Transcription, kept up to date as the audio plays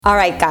All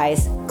right,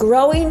 guys,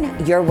 growing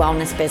your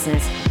wellness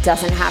business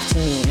doesn't have to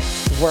mean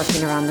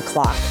working around the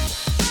clock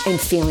and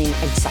feeling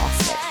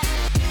exhausted.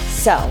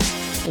 So,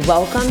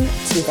 welcome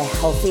to the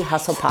Healthy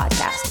Hustle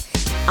Podcast.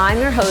 I'm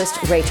your host,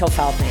 Rachel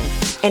Feldman,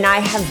 and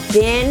I have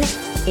been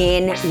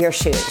in your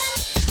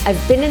shoes.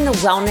 I've been in the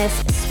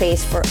wellness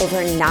space for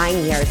over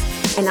 9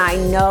 years, and I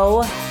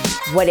know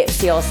what it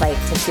feels like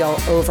to feel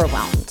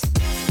overwhelmed.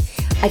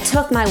 I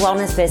took my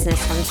wellness business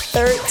from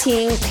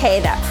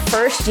 $13K that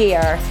first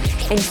year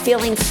and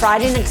feeling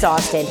fried and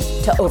exhausted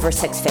to over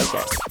six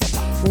figures.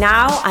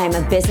 Now I am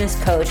a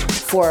business coach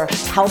for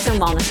health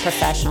and wellness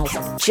professionals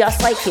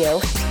just like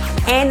you,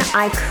 and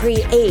I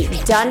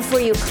create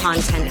done-for-you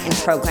content and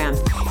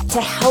programs to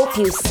help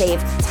you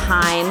save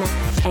time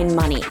and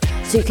money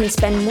so you can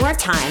spend more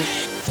time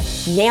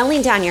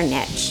nailing down your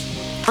niche,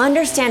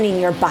 understanding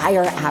your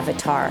buyer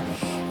avatar,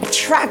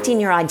 attracting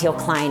your ideal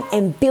client,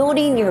 and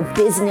building your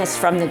business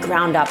from the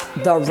ground up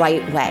the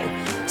right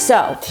way.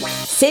 So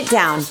sit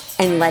down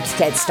and let's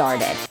get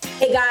started.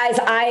 Hey guys,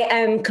 I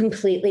am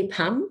completely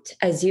pumped.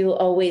 As you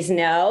always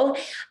know,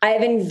 I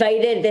have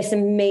invited this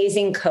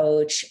amazing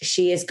coach.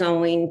 She is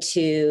going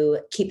to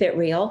keep it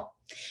real.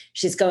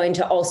 She's going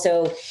to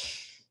also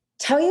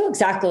tell you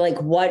exactly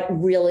what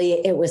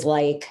really it was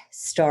like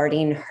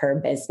starting her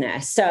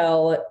business.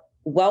 So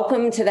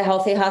welcome to the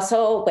Healthy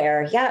Hustle,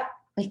 where,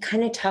 we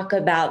kind of talk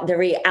about the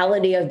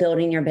reality of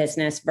building your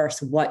business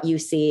versus what you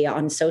see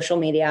on social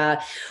media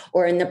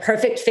or in the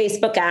perfect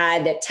Facebook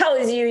ad that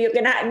tells you you're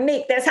going to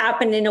make this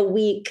happen in a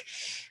week.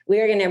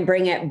 We're going to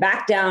bring it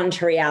back down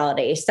to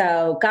reality.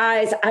 So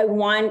guys, I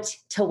want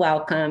to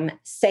welcome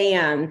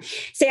Sam.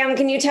 Sam,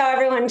 can you tell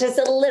everyone just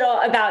a little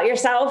about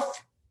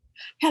yourself?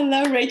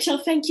 Hello, Rachel.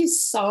 Thank you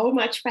so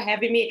much for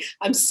having me.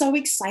 I'm so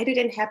excited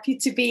and happy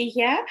to be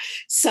here.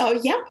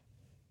 So,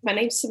 my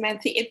name's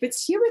Samantha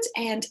Edwards Hewitt,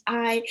 and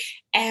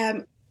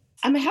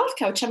I'm a health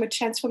coach. I'm a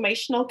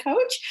transformational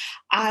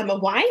coach. I'm a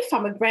wife.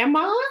 I'm a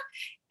grandma,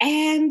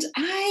 and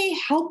I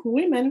help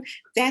women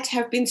that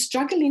have been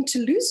struggling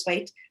to lose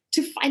weight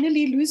to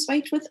finally lose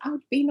weight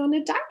without being on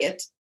a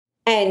diet.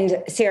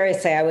 And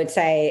seriously, I would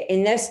say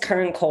in this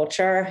current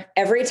culture,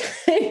 every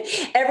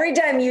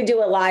time you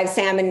do a live,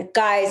 Sam, and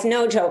guys,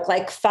 no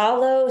joke,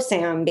 follow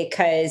Sam,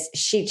 because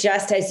she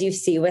just, as you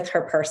see with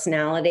her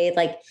personality,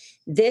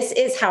 this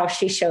is how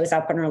she shows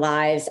up in her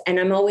lives. And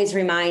I'm always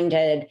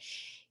reminded,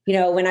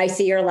 when I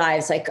see your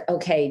lives,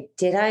 okay,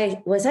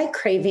 was I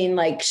craving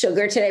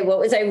sugar today? What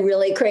was I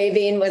really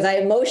craving? Was I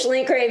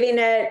emotionally craving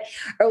it?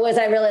 Or was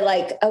I really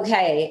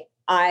okay,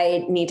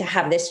 I need to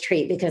have this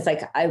treat because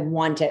I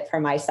want it for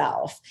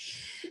myself.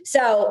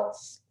 So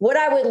what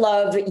I would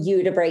love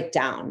you to break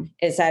down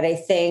is that I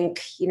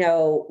think,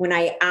 when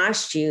I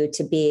asked you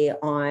to be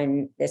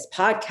on this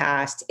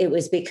podcast, it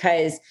was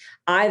because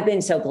I've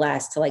been so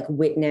blessed to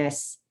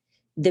witness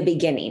the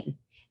beginning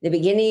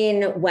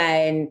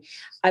when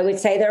I would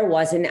say there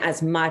wasn't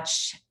as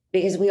much,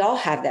 because we all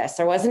have this,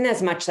 there wasn't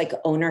as much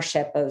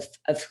ownership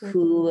of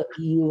who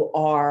you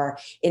are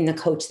in the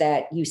coach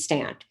that you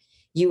stand.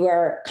 You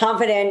are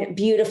confident,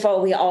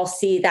 beautiful. We all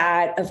see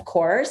that, of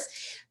course.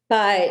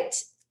 But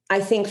I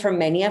think for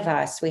many of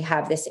us, we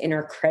have this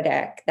inner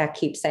critic that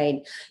keeps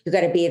saying, you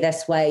got to be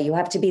this way. You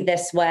have to be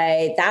this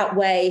way, that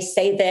way,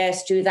 say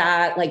this, do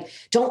that.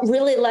 Don't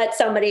really let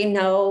somebody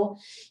know,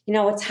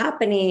 what's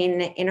happening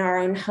in our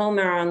own home,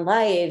 our own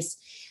lives.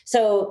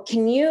 So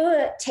can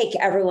you take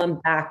everyone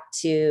back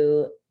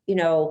to,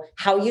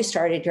 how you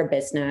started your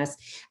business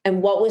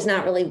and what was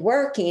not really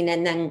working?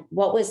 And then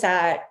what was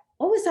that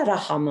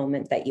aha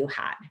moment that you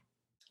had?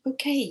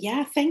 Okay.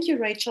 Yeah. Thank you,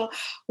 Rachel.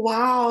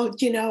 Wow.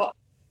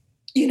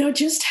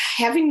 Just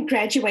having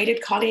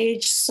graduated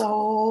college,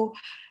 so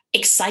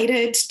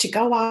excited to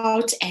go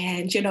out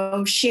and,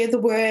 share the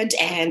word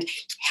and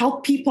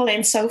help people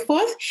and so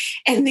forth.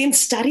 And then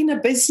starting a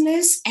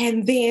business,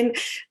 and then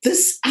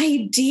this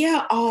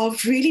idea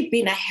of really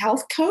being a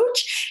health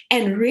coach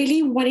and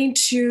really wanting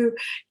to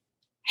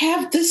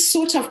have this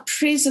sort of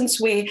presence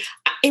where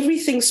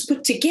everything's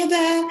put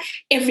together,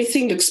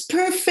 everything looks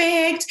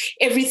perfect,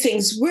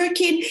 everything's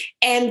working.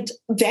 And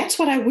that's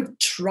what I would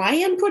try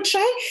and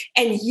portray.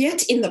 And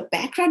yet in the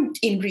background,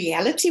 in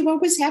reality,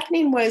 what was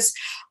happening was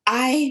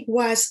I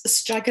was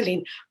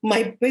struggling.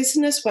 My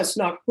business was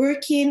not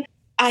working.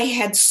 I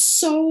had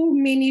so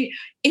many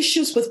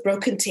issues with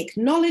broken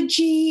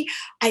technology.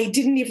 I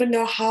didn't even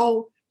know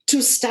how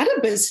to start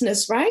a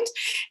business, right?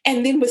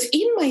 And then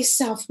within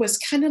myself was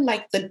kind of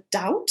the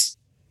doubt.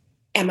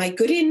 Am I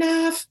good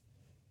enough?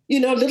 A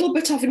little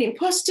bit of an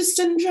imposter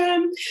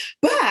syndrome.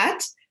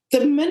 But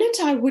the minute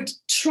I would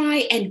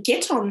try and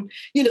get on,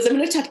 the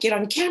minute I'd get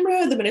on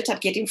camera, the minute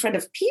I'd get in front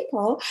of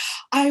people,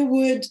 I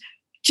would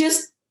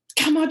just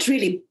come out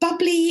really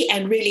bubbly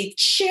and really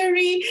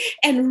cheery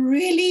and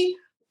really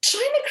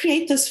trying to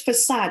create this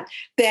facade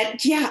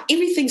that,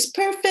 everything's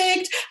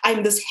perfect.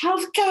 I'm this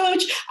health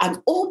coach.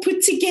 I'm all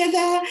put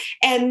together.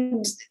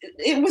 And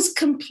it was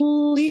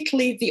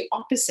completely the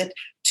opposite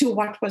to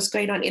what was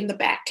going on in the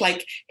back.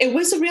 It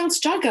was a real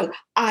struggle.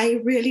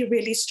 I really,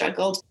 really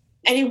struggled.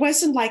 And it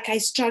wasn't like I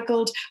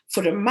struggled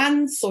for a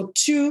month or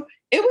two.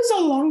 It was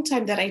a long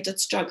time that I did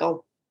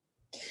struggle.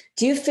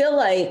 Do you feel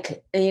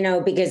like,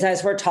 because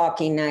as we're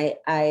talking,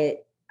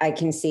 I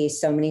can see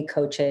so many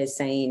coaches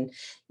saying,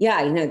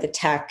 yeah, the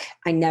tech,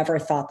 I never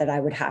thought that I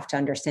would have to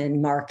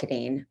understand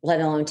marketing, let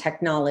alone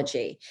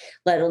technology,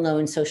 let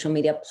alone social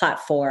media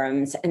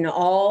platforms and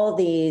all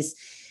these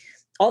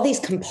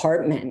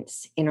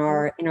compartments in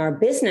our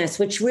business,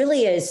 which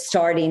really is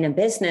starting a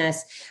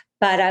business.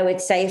 But I would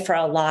say for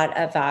a lot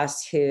of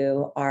us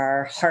who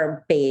are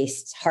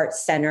heart-based,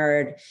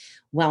 heart-centered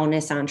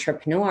wellness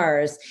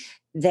entrepreneurs,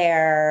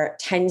 there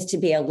tends to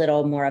be a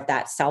little more of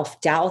that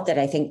self-doubt that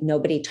I think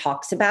nobody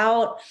talks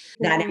about,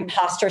 that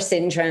imposter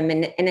syndrome.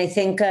 And I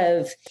think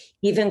of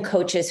even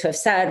coaches who have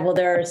said, well,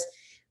 there's,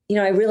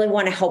 I really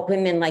want to help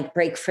women like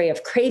break free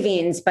of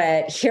cravings,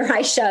 but here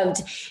I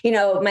shoved,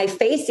 my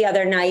face the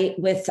other night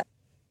with,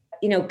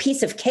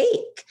 piece of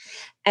cake.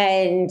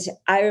 And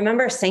I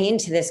remember saying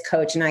to this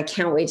coach, and I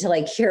can't wait to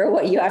like hear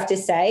what you have to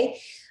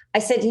say. I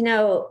said,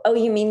 oh,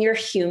 you mean you're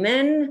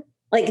human?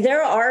 Like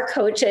there are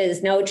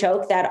coaches, no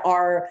joke, that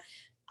are,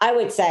 I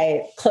would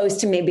say, close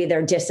to maybe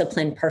their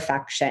discipline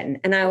perfection.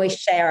 And I always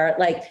share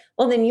like,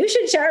 well, then you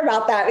should share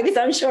about that because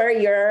I'm sure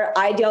your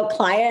ideal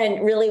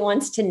client really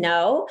wants to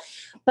know.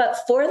 But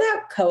for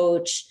that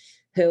coach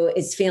who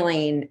is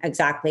feeling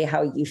exactly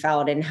how you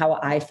felt and how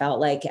I felt,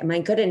 like, am I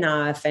good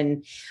enough?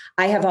 And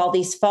I have all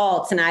these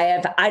faults and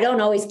I don't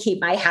always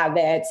keep my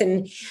habits.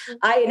 And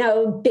I,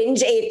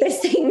 binge ate this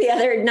thing the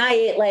other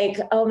night, like,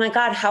 oh my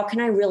God, how can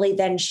I really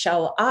then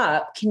show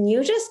up? Can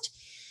you just,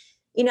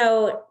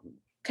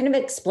 kind of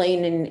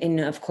explain in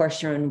of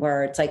course, your own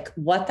words, like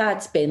what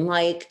that's been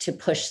like to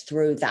push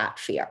through that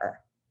fear?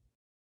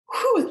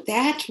 Whew,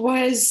 that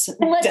was...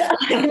 Let's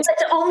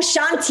Om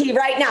Shanti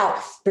right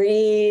now.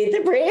 Breathe.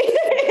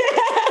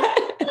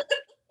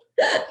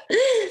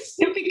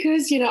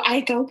 Because,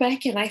 I go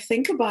back and I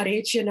think about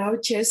it,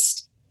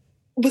 just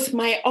with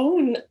my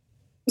own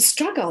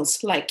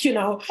struggles, like,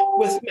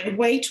 with my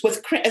weight,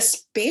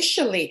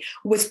 especially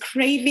with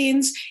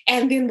cravings,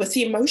 and then with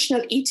the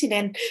emotional eating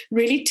and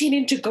really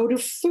tending to go to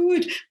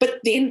food. But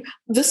then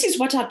this is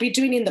what I'd be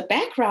doing in the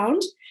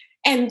background,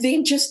 and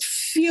then just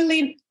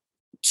feeling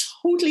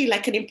totally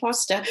like an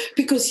imposter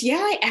because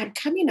I am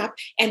coming up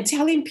and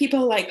telling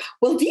people like,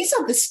 well, these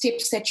are the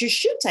steps that you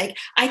should take.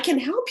 I can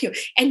help you.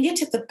 And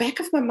yet at the back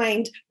of my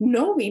mind,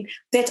 knowing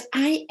that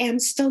I am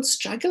still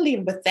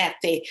struggling with that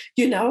there,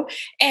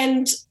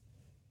 and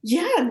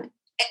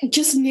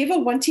just never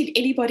wanted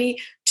anybody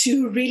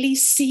to really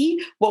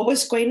see what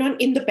was going on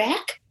in the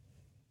back.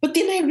 But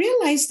then I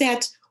realized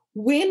that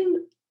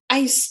when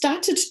I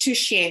started to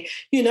share,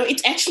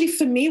 it actually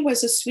for me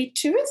was a sweet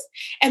tooth.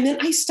 And then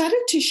I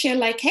started to share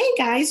like, hey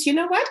guys, you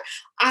know what?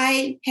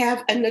 I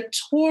have a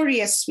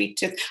notorious sweet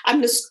tooth.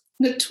 I'm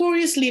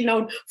notoriously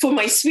known for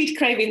my sweet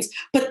cravings,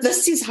 but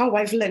this is how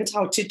I've learned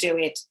how to do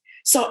it.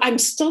 So I'm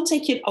still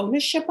taking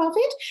ownership of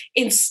it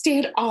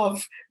instead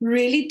of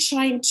really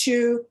trying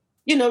to,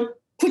 hold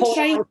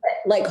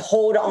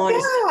on.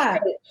 Yeah.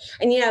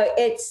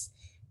 And,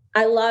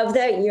 I love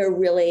that you're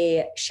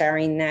really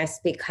sharing this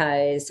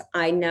because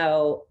I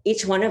know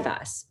each one of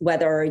us,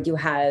 whether you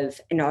have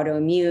an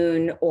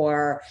autoimmune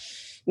or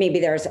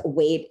maybe there's a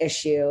weight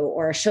issue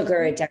or a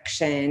sugar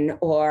addiction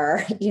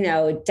or,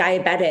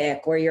 diabetic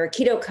or you're a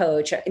keto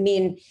coach. I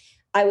mean,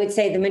 I would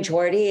say the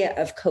majority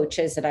of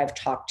coaches that I've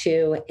talked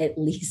to, at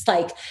least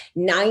like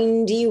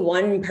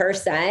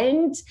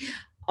 91%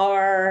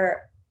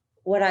 are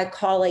what I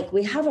call like,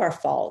 we have our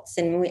faults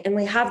and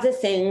we have the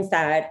things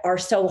that are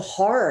so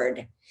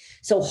hard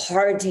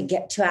to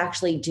get to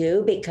actually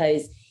do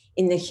because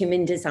in the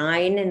human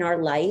design in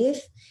our life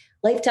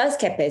does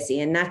get busy.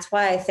 And that's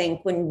why I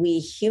think when we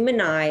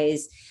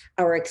humanize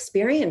our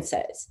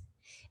experiences,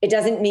 it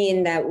doesn't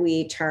mean that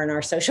we turn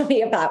our social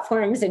media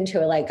platforms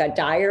into like a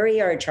diary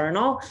or a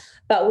journal,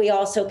 but we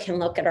also can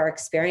look at our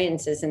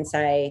experiences and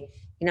say,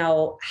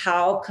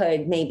 how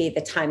could maybe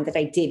the time that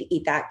I did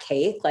eat that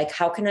cake, like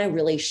how can I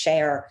really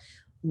share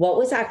what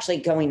was actually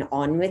going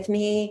on with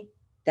me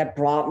that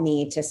brought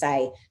me to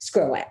say,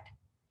 screw it,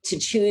 to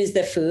choose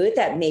the food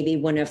that maybe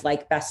wouldn't have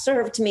like best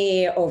served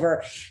me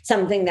over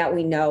something that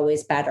we know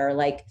is better,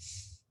 like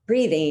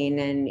breathing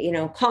and,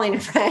 calling a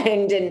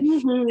friend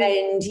and,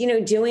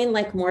 and, doing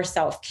like more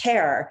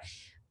self-care.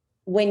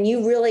 When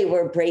you really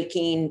were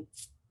breaking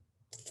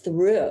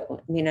through,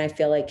 I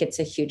feel like it's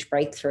a huge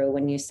breakthrough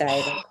when you say,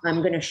 like,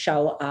 I'm going to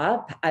show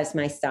up as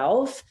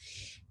myself.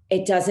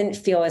 It doesn't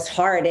feel as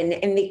hard.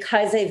 And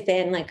because I've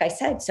been, like I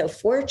said, so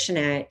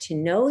fortunate to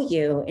know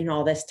you in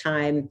all this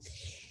time,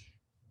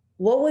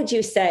 what would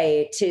you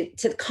say to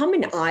the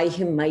common eye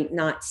who might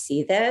not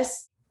see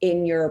this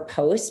in your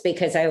posts?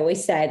 Because I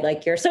always said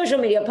like your social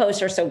media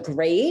posts are so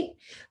great,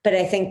 but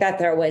I think that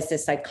there was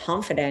this like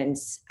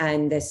confidence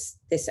and this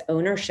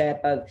ownership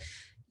of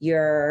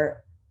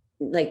your,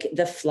 like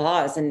the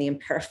flaws and the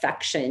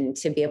imperfection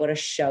to be able to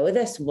show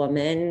this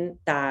woman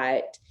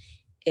that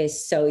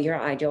is so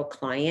your ideal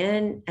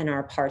client and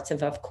are parts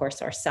of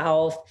course,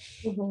 ourselves.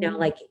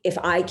 Like if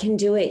I can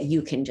do it,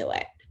 you can do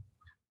it.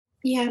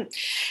 Yeah.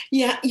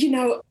 Yeah.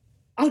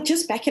 I'll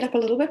just back it up a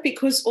little bit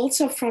because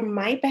also from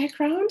my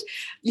background,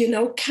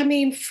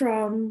 coming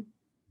from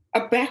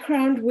a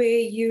background where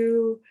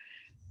you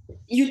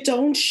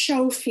don't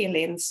show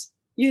feelings.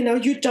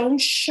 You don't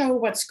show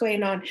what's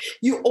going on.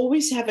 You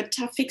always have a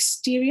tough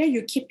exterior.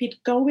 You keep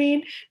it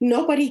going.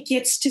 Nobody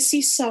gets to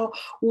see. So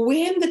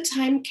when the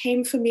time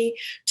came for me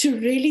to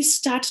really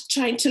start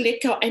trying to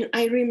let go, and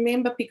I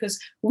remember because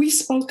we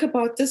spoke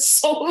about this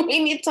so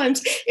many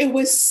times, it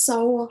was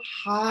so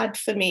hard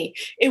for me.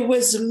 It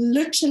was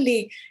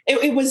literally,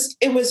 it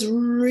was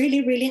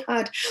really, really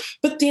hard.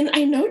 But then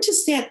I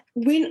noticed that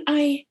when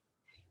I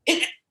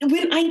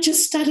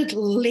just started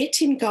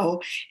letting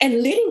go,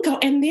 and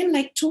then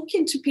like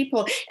talking to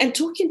people and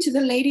talking to the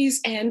ladies,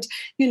 and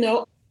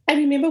I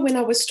remember when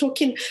I was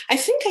talking, I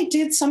think I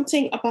did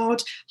something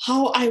about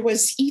how I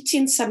was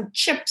eating some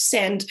chips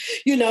and,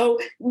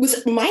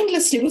 was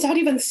mindlessly without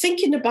even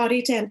thinking about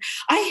it. And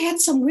I had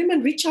some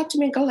women reach out to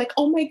me and go like,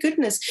 oh my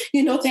goodness,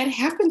 that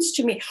happens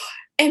to me.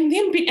 And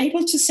then be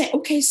able to say,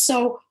 okay,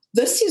 so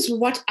this is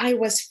what I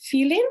was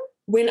feeling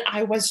when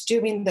I was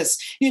doing this.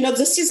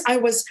 I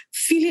was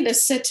feeling a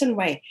certain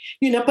way,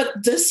 but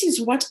this is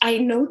what I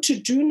know to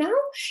do now.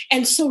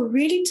 And so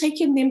really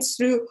taking them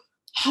through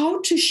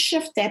how to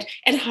shift that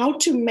and how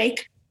to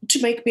make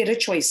better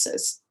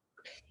choices.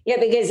 Yeah,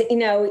 because,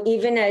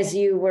 even as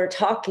you were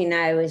talking,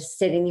 I was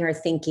sitting here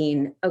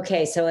thinking,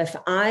 okay, so if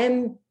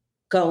I'm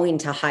going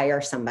to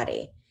hire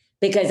somebody,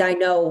 because I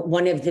know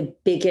one of the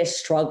biggest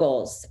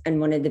struggles and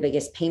one of the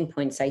biggest pain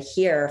points I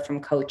hear from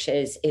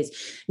coaches is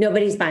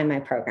nobody's buying my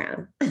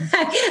program.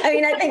 I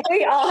mean, I think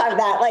we all have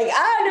that. Like,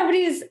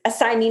 nobody's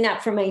signing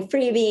up for my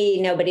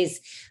freebie. Nobody's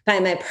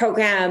buying my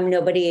program.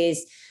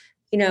 Nobody's,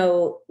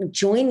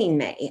 joining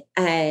me.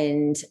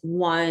 And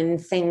one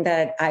thing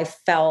that I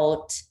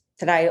felt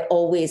that I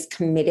always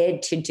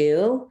committed to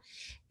do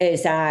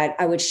is that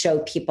I would show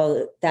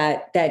people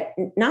that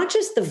not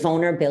just the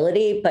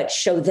vulnerability, but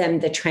show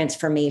them the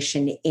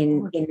transformation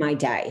in my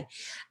day,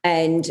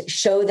 and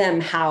show them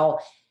how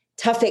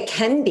tough it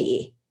can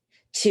be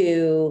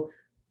to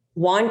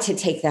want to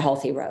take the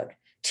healthy road,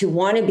 to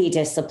want to be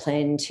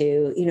disciplined,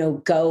 to,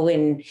 go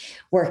and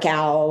work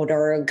out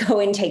or go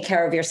and take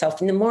care of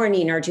yourself in the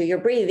morning or do your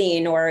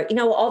breathing or,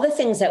 all the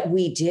things that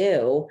we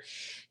do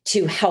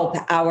to help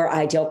our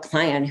ideal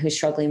client who's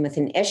struggling with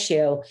an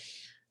issue.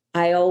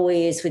 I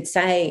always would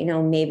say,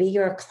 maybe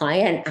your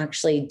client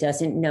actually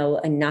doesn't know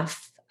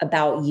enough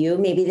about you.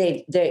 Maybe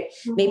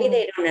maybe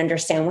they don't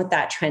understand what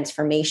that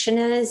transformation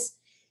is.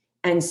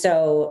 And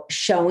so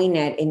showing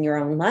it in your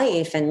own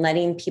life and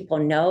letting people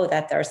know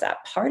that there's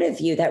that part of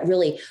you that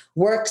really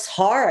works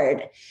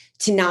hard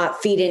to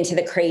not feed into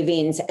the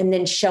cravings, and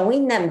then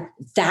showing them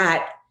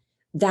that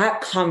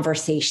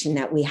conversation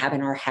that we have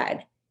in our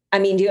head. I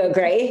mean, do you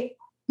agree?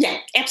 Yeah,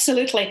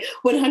 absolutely.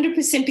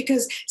 100%,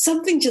 because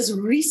something just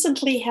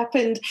recently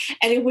happened,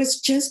 and it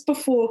was just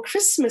before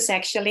Christmas,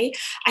 actually.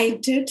 I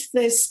did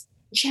this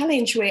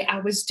challenge where I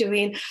was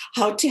doing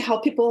how to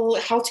help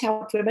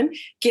women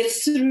get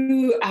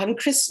through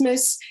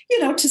Christmas,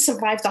 to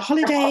survive the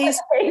holidays.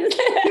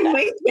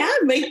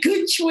 Make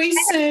good choices.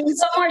 It's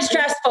so more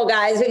stressful,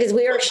 guys, because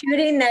we are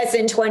shooting this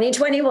in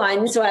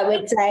 2021. So I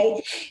would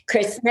say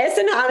Christmas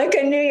and Hanukkah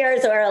and New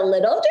Year's are a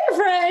little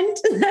different.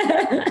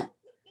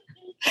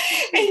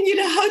 And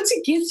how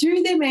to get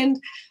through them.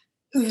 And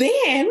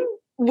then,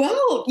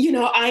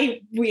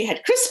 we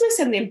had Christmas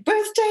and then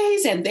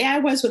birthdays, and there I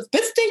was with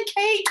birthday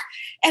cake.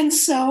 And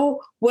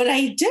so what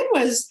I did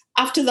was,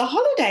 after the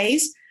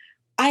holidays,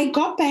 I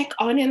got back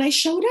on and I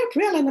showed up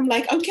real, and I'm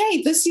like,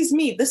 okay, this is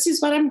me. This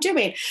is what I'm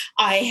doing.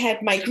 I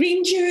had my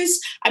green juice.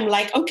 I'm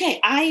like, okay,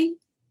 I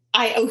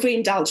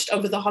overindulged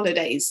over the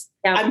holidays.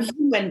 Yeah. I'm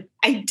human.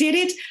 I did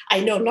it. I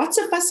know lots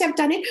of us have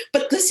done it,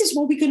 but this is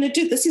what we're going to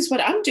do. This is what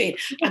I'm doing.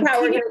 We're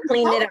going to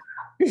clean it up.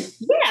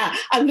 Yeah,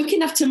 I'm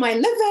looking after my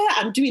liver.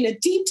 I'm doing a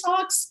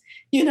detox,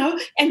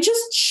 and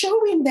just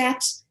showing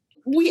that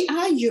we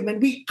are human.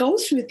 We go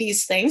through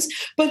these things,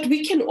 but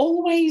we can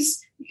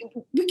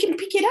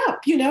pick it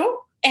up,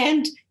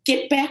 and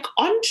get back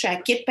on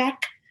track,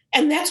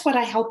 And that's what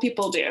I help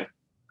people do.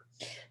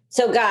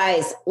 So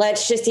guys,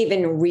 let's just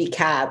even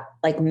recap,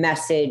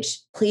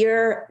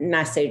 clear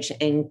message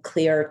and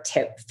clear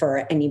tip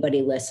for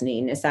anybody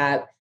listening is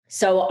that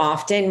so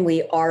often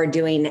we are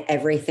doing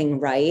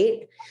everything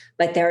right,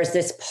 but there's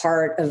this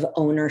part of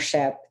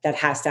ownership that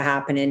has to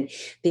happen. And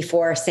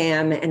before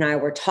Sam and I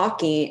were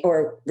talking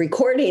or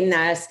recording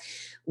this,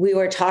 we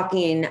were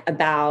talking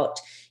about,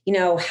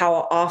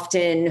 how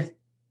often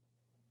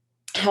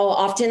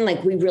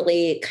we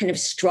really kind of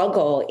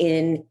struggle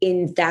in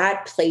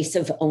that place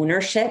of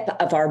ownership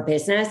of our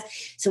business.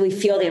 So we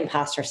feel the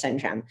imposter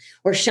syndrome.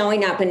 We're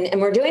showing up and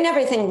we're doing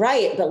everything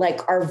right, but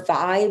our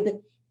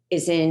vibe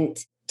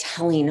isn't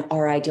telling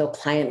our ideal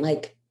client,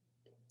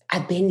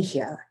 I've been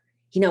here.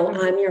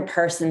 I'm your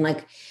person.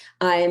 Like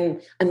I'm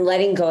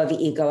letting go of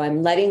ego.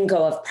 I'm letting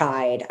go of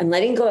pride. I'm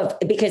letting go of,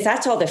 because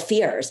that's all the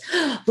fears.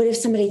 What if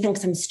somebody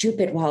thinks I'm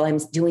stupid while I'm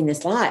doing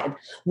this live?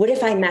 What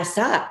if I mess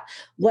up?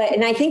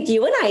 And I think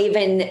you and I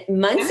even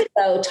months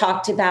ago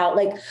talked about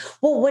like,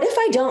 well, what if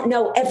I don't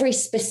know every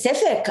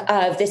specific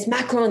of this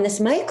macro and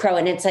this micro?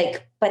 And it's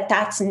like, but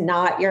that's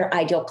not your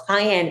ideal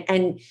client.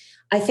 And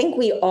I think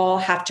we all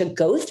have to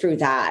go through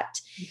that.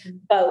 Mm-hmm.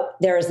 But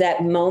there's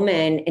that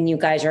moment, and you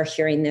guys are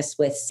hearing this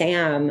with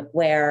Sam,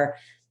 where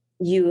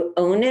you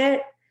own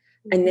it,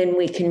 and then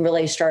we can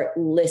really start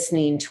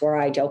listening to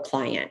our ideal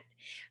client.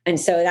 And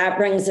so that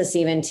brings us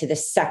even to the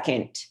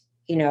second,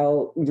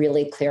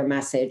 really clear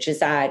message is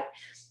that,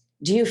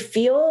 do you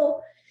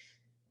feel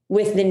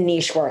with the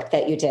niche work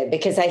that you did?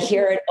 Because I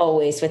hear it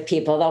always with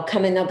people, they'll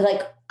come in, they'll be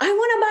like, I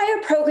want to buy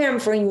a program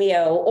from you,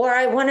 or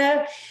I want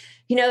to,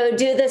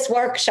 do this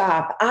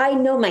workshop. I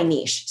know my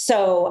niche,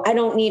 so I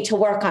don't need to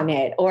work on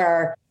it.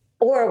 Or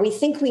we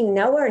think we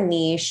know our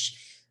niche,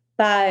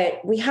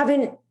 but we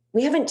haven't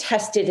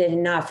tested it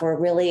enough. We're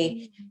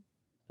really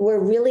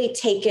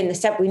taking the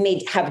step. We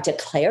may have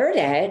declared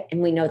it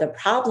and we know the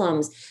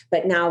problems,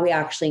 but now we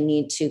actually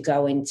need to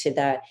go into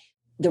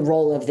the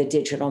role of the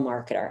digital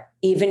marketer.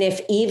 Even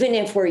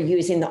if we're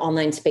using the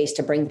online space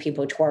to bring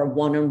people to our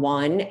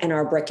one-on-one and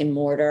our brick and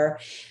mortar,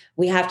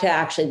 we have to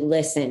actually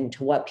listen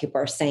to what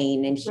people are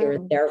saying and hear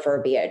their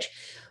verbiage.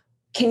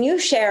 Can you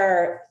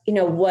share,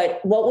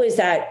 what was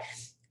that,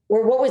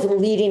 or what was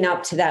leading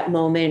up to that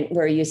moment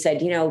where you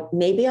said,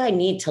 maybe I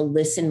need to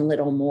listen a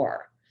little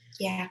more?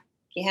 Yeah,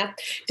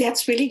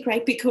 that's really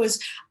great, because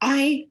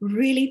I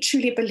really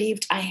truly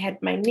believed I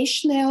had my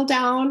niche nailed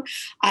down.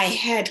 I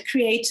had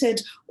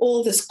created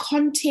all this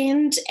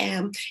content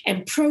and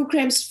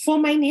programs for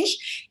my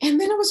niche. And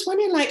then I was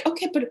wondering like,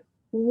 okay, but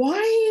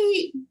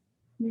why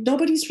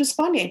nobody's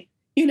responding?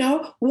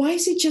 Why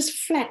is it just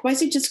flat? Why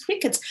is it just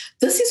crickets?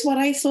 This is what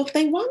I thought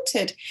they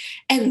wanted.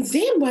 And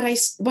then what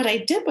I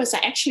did was I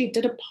actually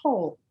did a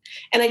poll.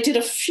 And I did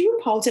a few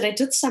polls and I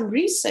did some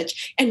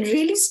research and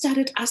really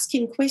started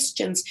asking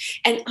questions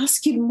and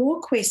asking more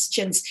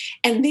questions,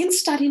 and then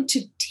starting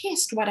to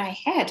test what I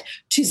had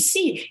to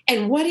see.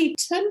 And what it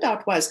turned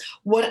out was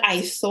what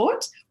I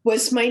thought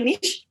was my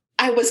niche.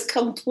 I was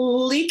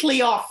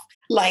completely off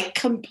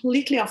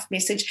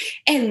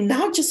message. And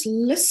now just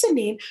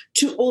listening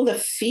to all the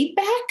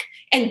feedback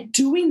and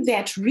doing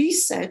that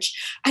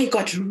research, I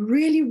got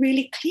really,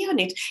 really clear on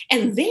it.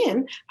 And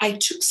then I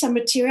took some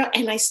material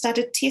and I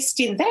started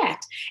testing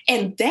that.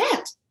 And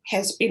that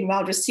has been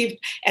well received.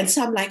 And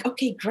so I'm like,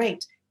 okay,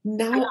 great.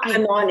 Now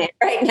I'm on it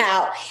right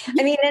now.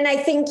 I mean, and I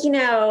think,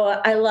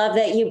 I love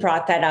that you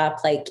brought that up,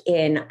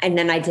 and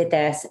then I did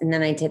this, and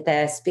then I did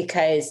this,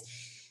 because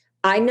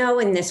I know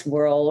in this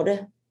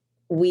world,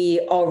 we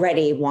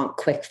already want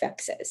quick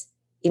fixes.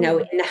 In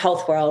the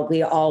health world,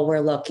 we all were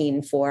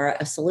looking for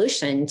a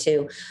solution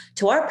to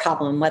our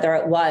problem, whether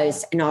it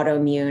was an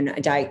autoimmune,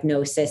 a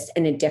diagnosis,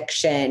 an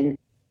addiction,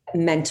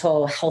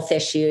 mental health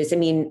issues. I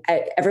mean,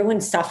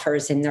 everyone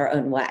suffers in their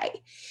own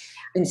way.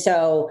 And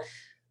so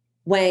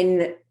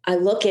when I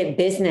look at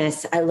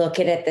business, I look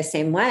at it the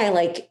same way.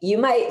 Like, you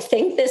might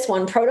think this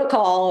one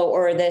protocol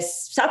or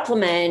this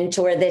supplement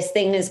or this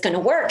thing is going to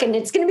work and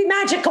it's going to be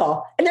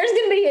magical and there's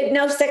going to be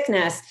no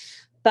sickness.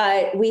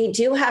 But we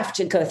do have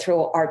to go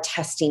through our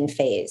testing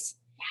phase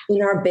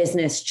in our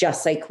business,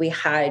 just like we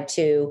had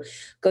to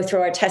go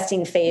through our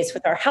testing phase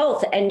with our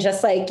health. And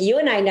just like you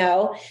and I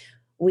know,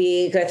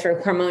 we go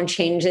through hormone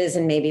changes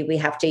and maybe we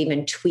have to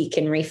even tweak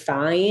and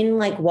refine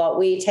like what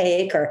we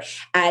take or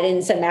add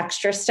in some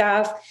extra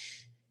stuff.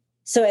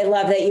 So I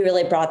love that you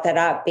really brought that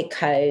up,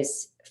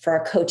 because for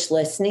a coach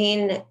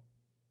listening,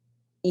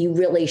 you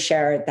really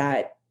shared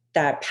that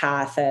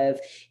path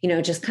of,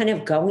 just kind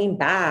of going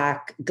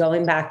back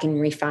and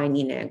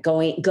refining it,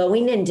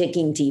 going and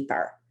digging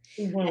deeper.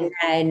 Mm-hmm.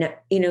 And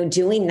then,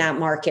 doing that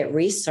market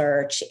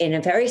research in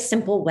a very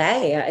simple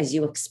way, as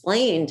you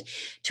explained,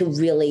 to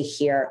really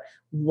hear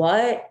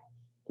what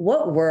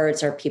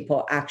words are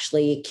people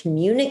actually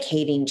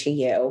communicating to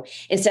you,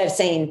 instead of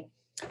saying,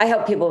 I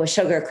help people with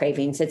sugar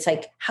cravings. It's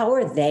like, how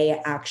are they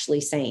actually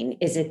saying?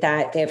 Is it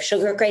that they have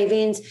sugar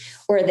cravings,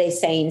 or are they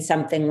saying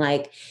something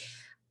like,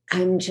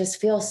 I just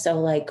feel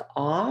so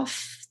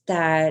off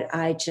that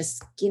I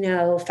just,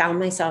 found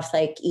myself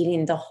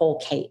eating the whole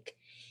cake.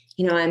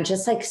 I'm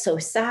just so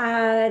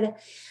sad.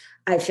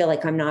 I feel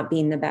like I'm not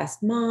being the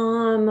best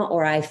mom,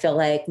 or I feel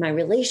like my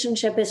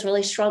relationship is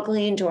really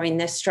struggling during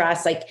this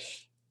stress.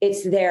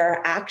 It's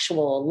their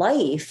actual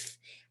life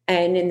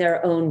and in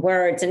their own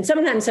words. And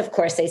sometimes, of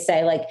course, they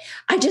say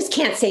I just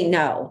can't say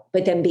no,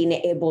 but then being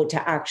able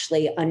to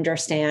actually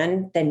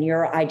understand then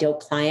your ideal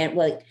client,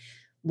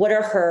 what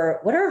are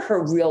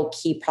her real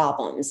key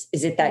problems?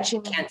 Is it that she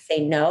can't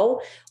say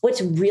no?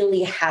 What's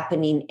really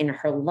happening in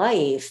her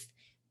life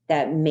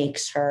that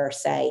makes her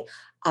say,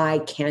 I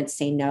can't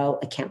say no,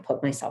 I can't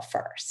put myself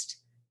first?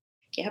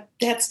 Yep,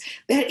 that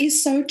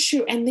is so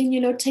true. And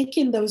then,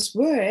 taking those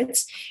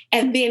words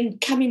and then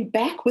coming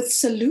back with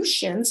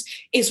solutions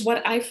is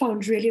what I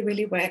found really,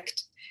 really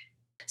worked.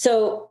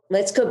 So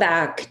let's go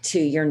back to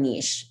your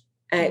niche,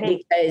 Mhm.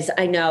 because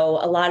I know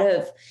a lot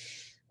of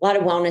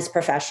wellness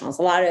professionals,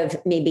 a lot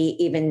of maybe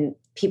even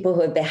people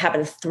who have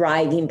a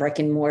thriving brick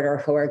and mortar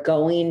who are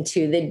going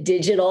to the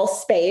digital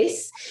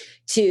space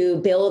to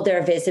build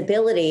their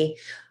visibility.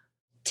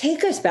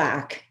 Take us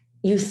back.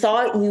 You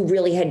thought you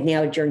really had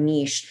nailed your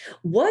niche.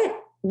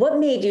 What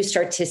made you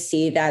start to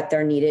see that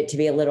there needed to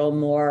be a little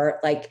more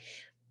like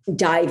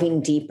diving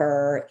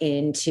deeper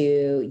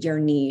into your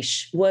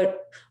niche? What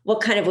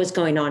kind of was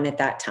going on at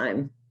that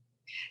time?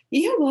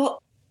 Yeah,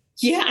 well,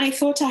 yeah, I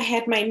thought I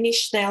had my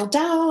niche nailed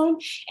down.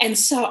 And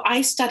so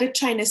I started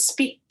trying to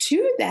speak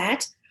to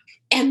that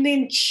and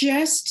then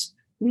just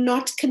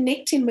not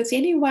connecting with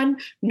anyone,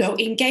 no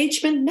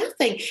engagement,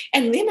 nothing.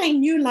 And then I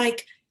knew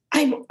like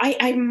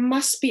I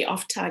must be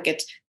off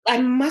target. I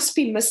must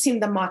be missing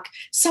the mark.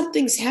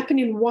 Something's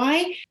happening.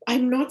 Why?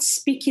 I'm not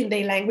speaking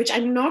their language.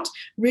 I'm not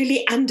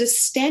really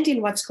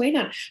understanding what's going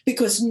on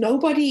because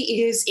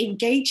nobody is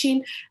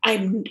engaging.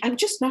 I'm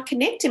just not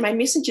connecting. My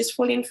message is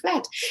falling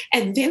flat.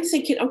 And then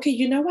thinking, okay,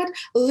 you know what?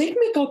 Let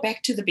me go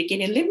back to the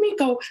beginning. Let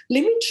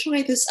me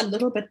try this a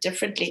little bit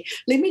differently.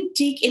 Let me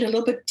dig in a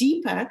little bit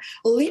deeper.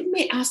 Let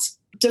me ask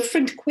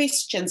different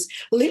questions.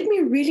 Let me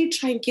really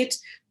try and get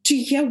to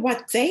hear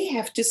what they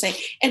have to say.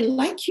 And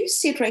like you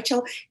said,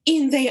 Rachel,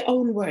 in their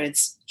own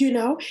words,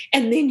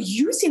 and then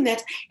using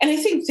that. And I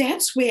think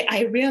that's where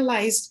I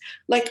realized,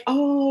 like,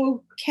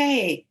 oh,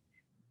 okay,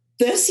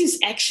 this is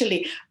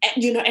actually,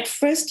 at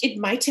first it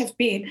might have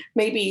been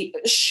maybe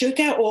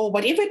sugar or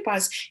whatever it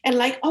was. And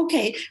like,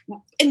 okay.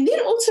 And then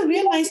also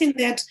realizing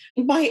that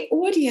my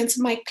audience,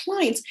 my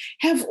clients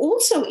have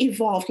also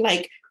evolved.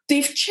 Like,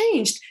 they've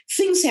changed.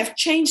 Things have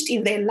changed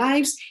in their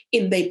lives,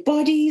 in their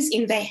bodies,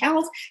 in their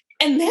health.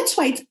 And that's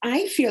why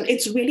I feel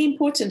it's really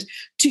important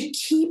to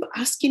keep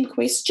asking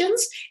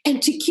questions and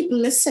to keep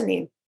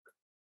listening.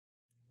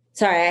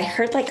 Sorry, I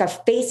heard like a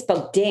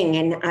Facebook ding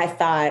and I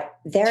thought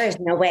there is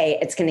no way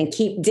it's going to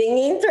keep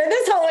dinging through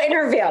this whole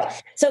interview.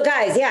 So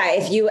guys, yeah,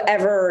 if you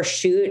ever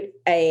shoot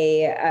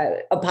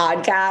a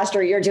podcast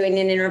or you're doing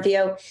an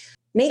interview,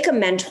 make a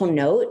mental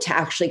note to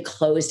actually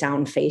close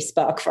down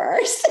Facebook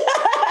first.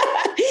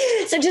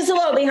 So just a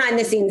little behind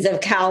the scenes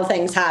of how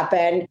things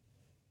happen.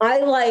 I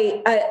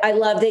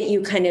love that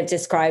you kind of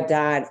describe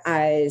that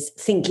as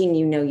thinking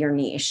you know your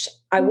niche.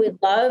 I would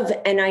love,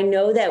 and I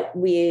know that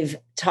we've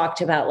talked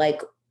about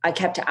like, I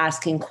kept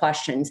asking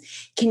questions.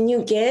 Can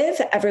you give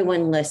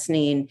everyone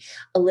listening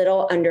a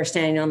little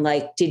understanding on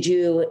like,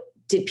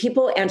 did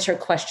people answer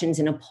questions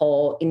in a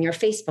poll in your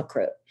Facebook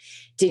group?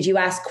 Did you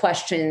ask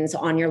questions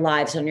on your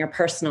lives on your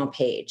personal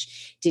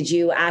page? Did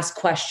you ask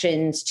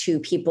questions to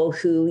people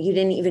who you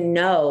didn't even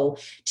know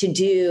to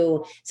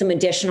do some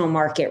additional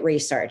market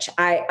research?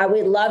 I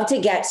would love to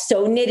get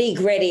so nitty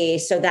gritty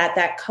so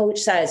that coach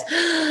says,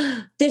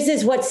 this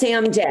is what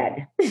Sam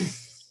did.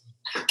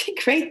 Okay,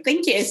 great.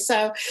 Thank you.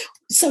 So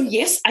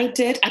yes, I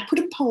did. I put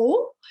a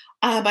poll.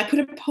 I put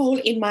a poll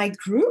in my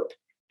group.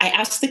 I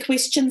asked the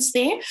questions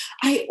there.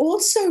 I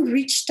also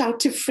reached out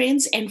to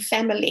friends and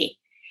family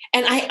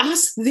and I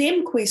asked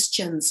them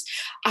questions.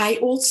 I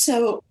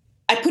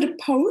put a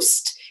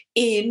post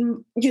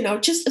in,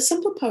 just a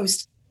simple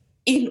post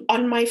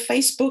on my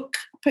Facebook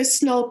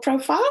personal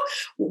profile.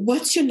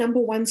 What's your number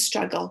one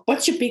struggle?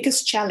 What's your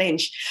biggest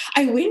challenge?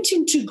 I went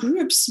into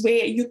groups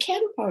where you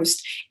can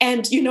post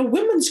and,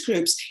 women's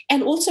groups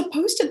and also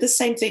posted the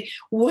same thing.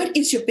 What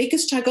is your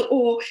biggest struggle?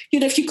 Or,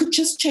 if you could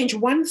just change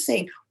one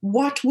thing,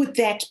 what would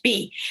that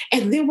be?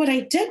 And then what I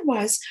did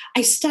was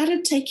I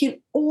started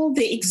taking all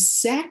the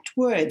exact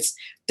words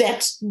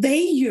that they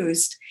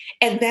used.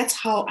 And that's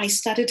how I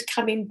started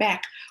coming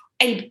back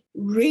and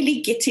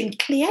really getting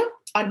clear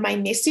on my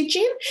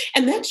messaging.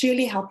 And that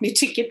really helped me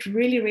to get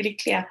really, really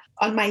clear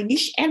on my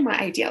niche and my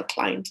ideal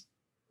client.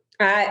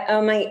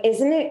 Oh my,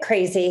 isn't it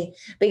crazy?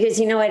 Because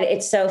you know what?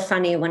 It's so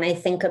funny when I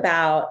think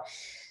about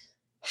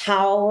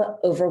how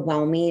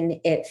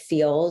overwhelming it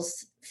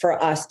feels for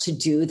us to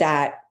do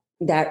that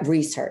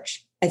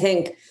research. I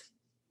think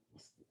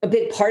a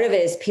big part of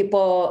it is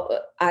people,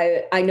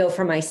 I know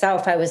for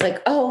myself, I was like,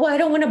 oh, I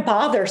don't want to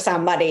bother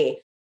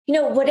somebody.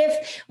 What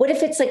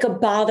if it's like a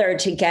bother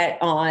to get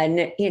on,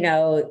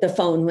 the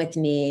phone with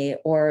me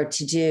or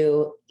to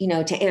do,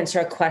 to answer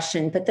a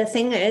question. But the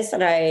thing is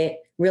that I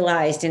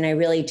realized, and I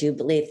really do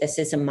believe this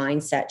is a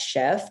mindset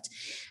shift,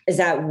 is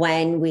that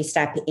when we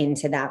step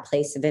into that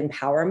place of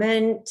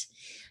empowerment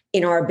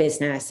in our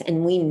business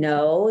and we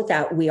know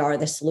that we are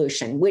the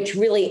solution, which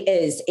really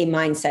is a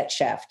mindset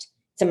shift.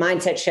 It's a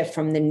mindset shift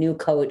from the new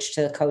coach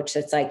to the coach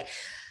that's like,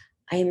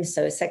 I am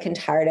so sick and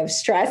tired of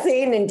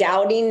stressing and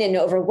doubting and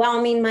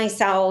overwhelming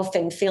myself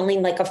and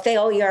feeling like a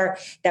failure,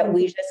 that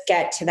we just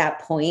get to that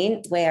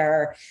point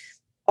where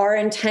our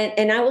intent,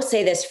 and I will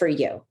say this for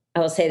you, I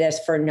will say this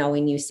for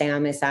knowing you,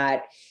 Sam, is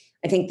that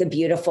I think the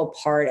beautiful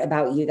part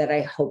about you that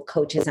I hope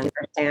coaches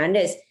understand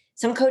is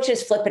some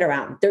coaches flip it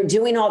around. They're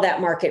doing all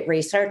that market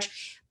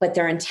research, but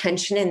their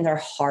intention in their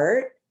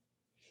heart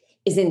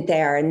isn't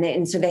there.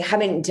 And so they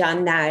haven't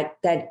done that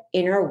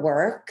inner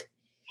work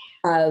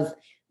of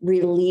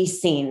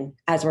releasing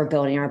as we're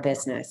building our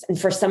business. And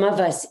for some of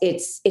us,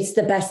 it's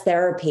the best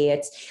therapy.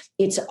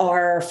 It's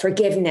our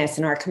forgiveness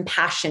and our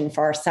compassion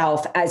for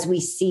ourselves as we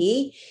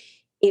see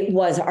it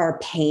was our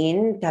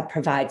pain that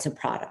provides a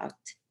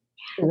product.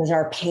 It was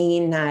our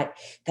pain that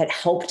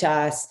helped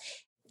us.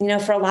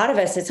 For a lot of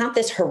us, it's not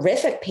this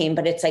horrific pain,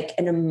 but it's like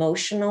an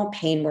emotional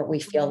pain where we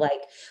feel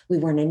like we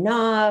weren't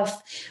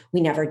enough.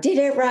 We never did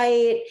it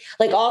right.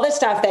 Like all the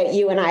stuff that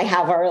you and I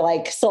have our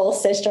like soul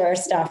sister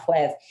stuff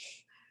with.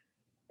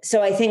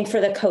 So I think for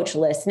the coach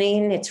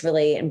listening, it's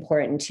really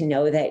important to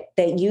know that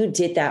you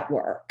did that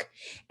work.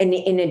 And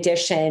in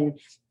addition,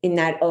 in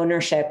that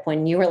ownership,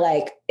 when you were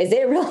like, is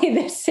it really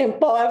this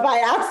simple if I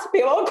ask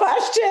people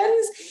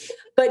questions?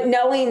 But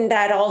knowing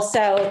that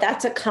also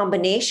that's a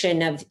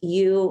combination of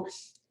you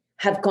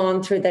have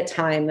gone through the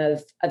time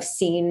of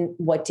seeing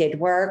what did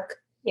work.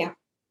 Yeah.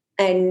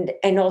 And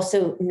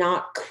also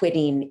not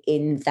quitting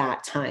in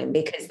that time,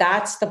 because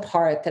that's the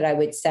part that I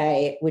would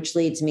say, which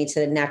leads me to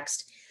the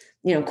next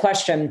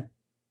question,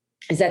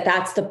 is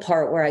that's the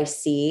part where I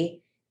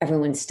see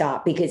everyone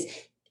stop, because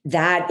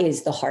that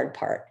is the hard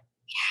part.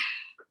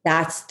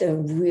 That's the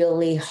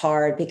really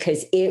hard,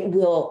 because it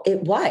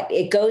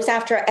goes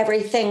after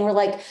everything. We're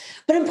like,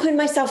 but I'm putting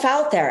myself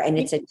out there, and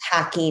it's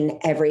attacking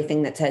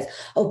everything that says,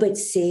 oh, but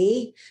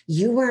see,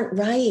 you weren't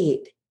right.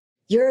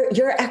 Your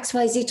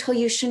XYZ told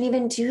you shouldn't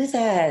even do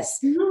this.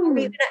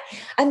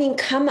 I mean,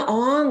 come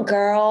on,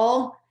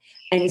 girl.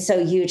 And so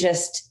you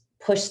just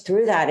pushed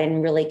through that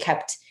and really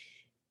kept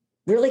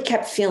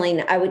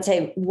feeling, I would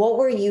say, what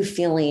were you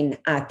feeling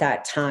at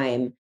that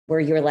time where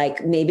you're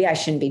like, maybe I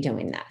shouldn't be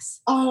doing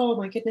this? Oh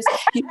my goodness.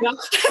 Girl,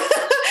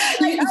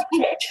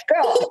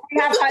 we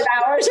have 5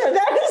 hours for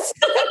this.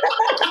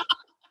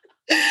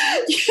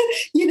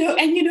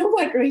 And you know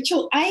what,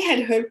 Rachel, I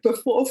had heard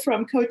before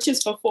from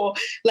coaches before,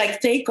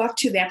 like they got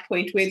to that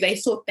point where they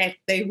thought that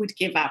they would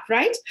give up,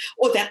 right?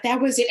 Or that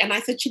was it. And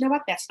I thought, you know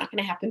what, that's not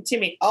going to happen to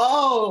me.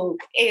 Oh,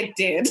 it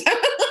did.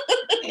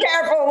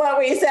 Careful what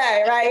we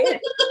say, right?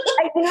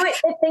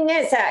 The thing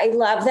is, I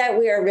love that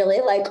we are really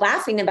like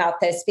laughing about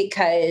this,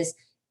 because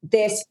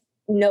this,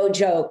 no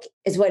joke,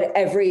 is what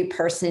every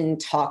person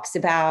talks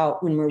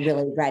about when we're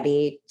really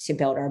ready to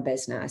build our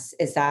business,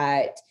 is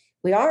that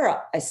we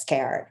are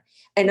scared.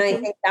 And I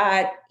think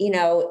that,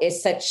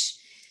 is such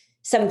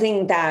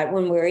something that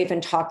when we're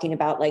even talking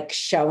about like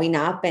showing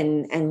up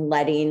and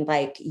letting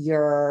like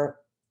your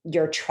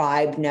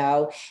tribe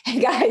know, hey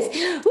guys,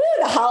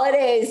 the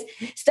holidays,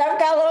 stuff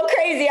got a little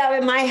crazy out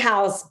in my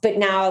house, but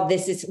now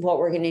this is what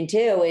we're going to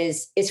do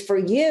is for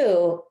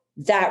you.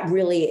 That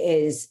really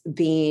is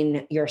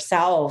being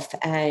yourself.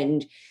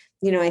 And,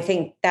 I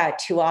think that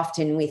too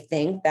often we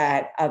think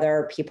that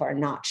other people are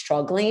not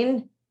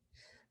struggling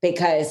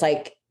because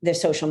like the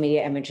social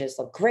media images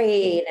look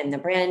great and the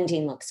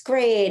branding looks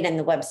great and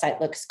the website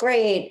looks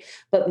great,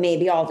 but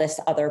maybe all this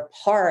other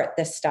part,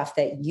 the stuff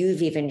that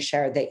you've even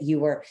shared that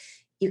you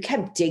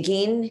kept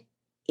digging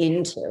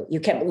into, you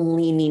kept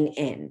leaning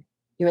in.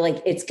 You're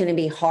like, it's going to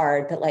be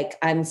hard, but like,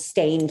 I'm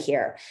staying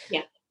here.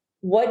 Yeah.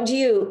 What do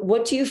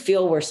you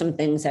feel were some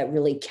things that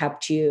really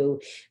kept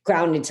you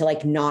grounded to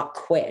like not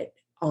quit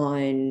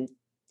on,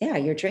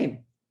 your dream?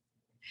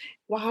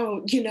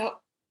 Wow.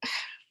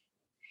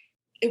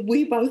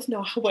 We both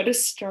know what a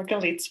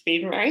struggle it's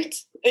been, right?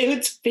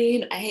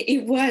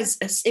 It was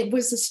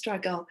a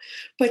struggle,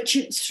 but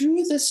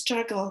through the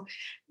struggle,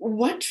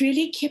 what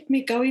really kept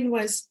me going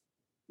was,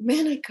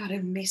 man, I got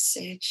a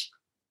message.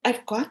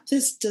 I've got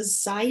this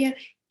desire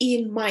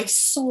in my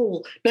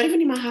soul, not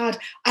even in my heart.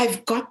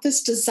 I've got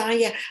this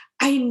desire.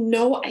 I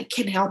know I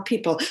can help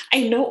people.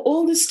 I know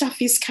all this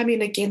stuff is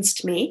coming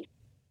against me,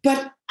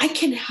 but I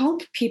can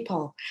help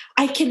people.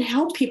 I can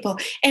help people.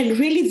 And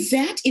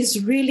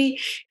really,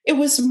 it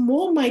was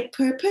more my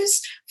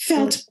purpose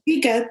felt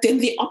bigger than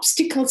the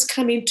obstacles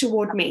coming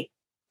toward me.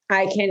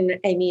 I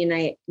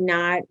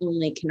not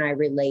only can I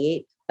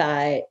relate,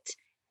 but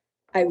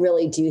I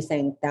really do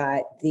think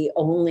that the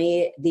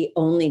only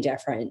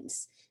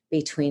difference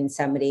between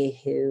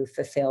somebody who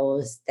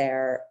fulfills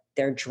their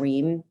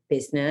dream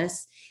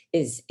business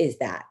is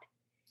that.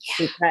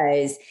 Yeah.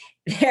 Because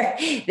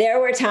there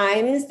were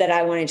times that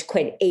I wanted to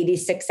quit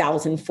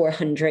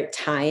 86,400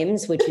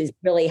 times, which is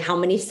really how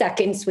many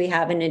seconds we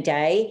have in a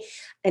day.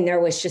 And there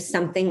was just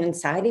something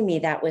inside of me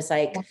that was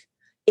like,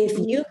 if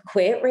you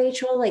quit,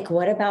 Rachel, like,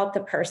 what about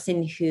the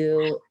person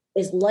who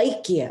is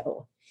like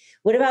you?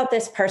 What about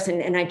this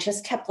person? And I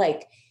just kept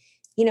like,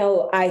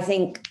 I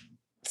think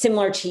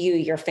similar to you,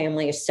 your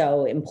family is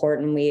so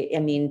important.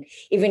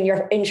 Even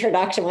your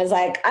introduction was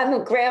like, I'm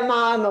a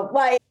grandma, I'm a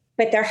wife.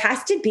 But there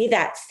has to be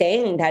that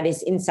thing that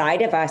is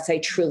inside of us. I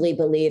truly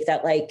believe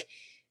that like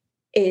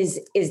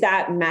is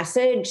that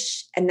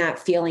message and that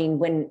feeling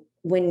when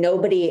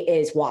nobody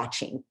is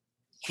watching,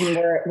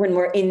 when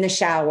we're in the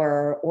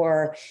shower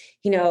or,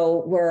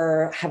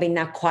 we're having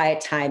that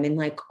quiet time and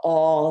like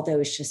all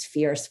those just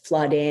fears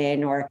flood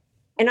in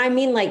and I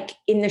mean like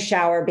in the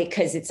shower,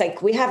 because it's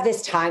like we have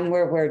this time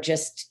where we're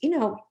just,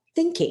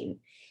 thinking.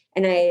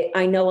 And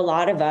I know a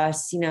lot of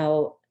us,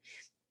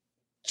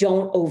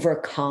 don't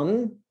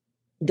overcome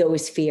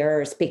those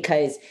fears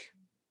because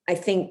I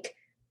think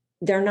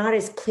they're not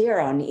as clear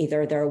on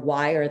either their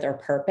why or their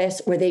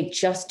purpose, or they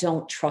just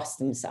don't trust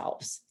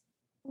themselves.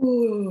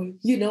 Ooh,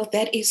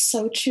 that is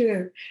so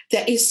true.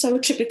 That is so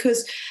true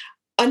because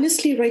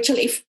honestly, Rachel,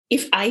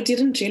 if I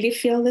didn't really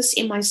feel this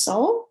in my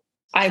soul,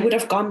 I would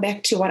have gone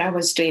back to what I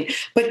was doing.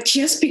 But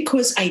just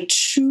because I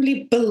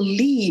truly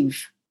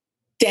believe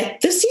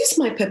that this is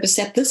my purpose,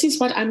 that this is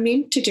what I'm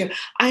meant to do.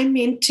 I'm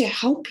meant to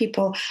help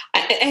people.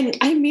 And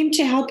I'm meant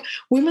to help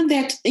women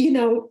that,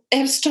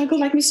 have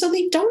struggled like me so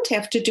they don't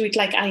have to do it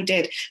like I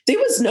did. There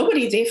was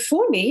nobody there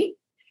for me.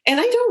 And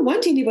I don't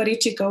want anybody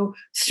to go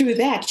through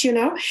that,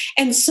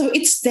 And so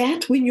it's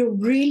that when you're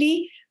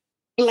really,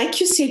 like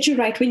you said, you're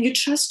right, when you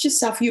trust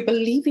yourself, you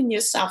believe in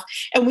yourself.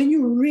 And when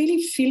you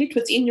really feel it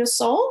within your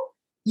soul,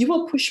 you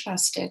will push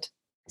past it.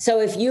 So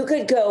if you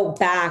could go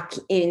back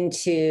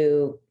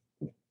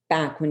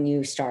when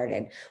you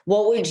started,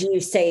 what would you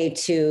say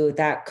to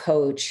that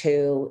coach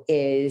who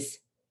is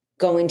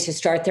going to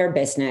start their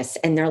business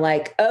and they're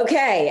like,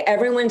 okay,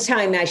 everyone's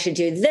telling me I should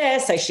do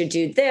this, I should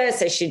do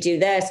this, I should do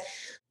this.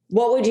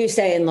 What would you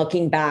say in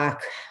looking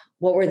back?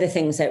 What were the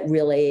things that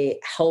really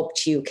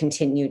helped you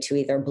continue to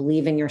either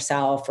believe in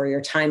yourself or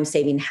your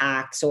time-saving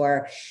hacks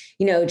or,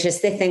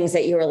 just the things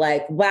that you were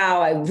like,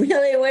 wow, I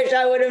really wish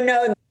I would have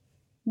known?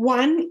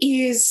 One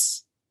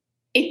is,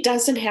 it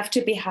doesn't have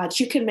to be hard.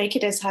 You can make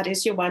it as hard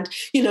as you want.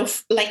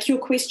 Like your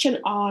question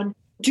on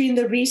doing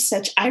the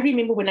research. I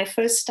remember when I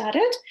first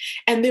started,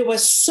 and there were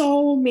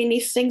so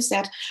many things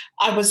that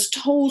I was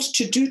told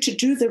to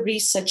do the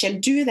research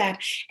and do that.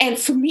 And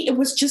for me, it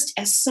was just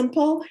as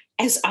simple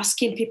as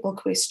asking people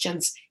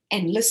questions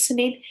and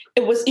listening.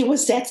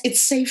 It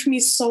saved me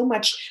so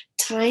much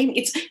time.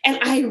 And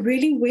I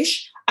really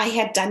wish I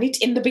had done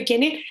it in the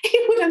beginning.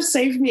 It would have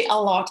saved me a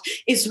lot.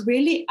 Is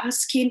really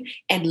asking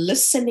and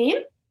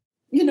listening.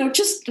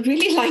 Just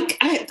really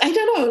I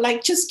don't know,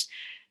 just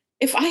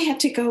if I had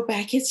to go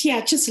back, it's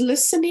just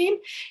listening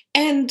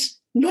and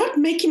not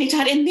making it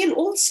hard. And then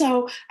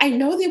also, I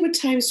know there were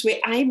times where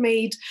I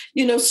made,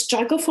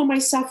 struggle for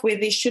myself where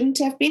there shouldn't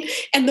have been.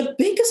 And the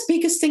biggest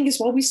thing is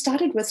what we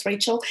started with,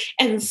 Rachel,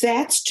 and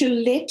that's to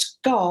let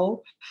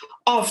go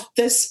of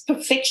this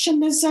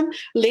perfectionism,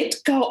 let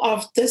go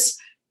of this.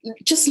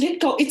 Just let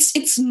go.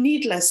 It's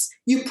needless.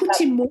 You put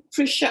in more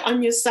pressure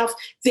on yourself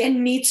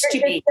than needs to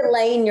be.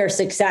 Delaying your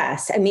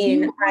success. I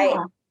mean,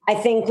 I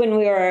think when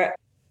we were,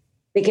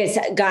 because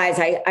guys,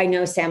 I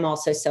know Sam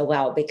also so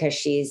well because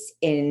she's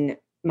in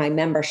my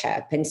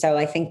membership. And so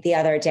I think the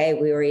other day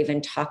we were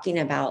even talking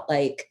about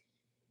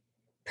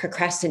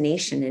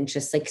procrastination and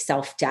just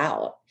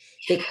self-doubt,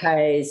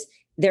 because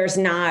there's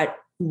not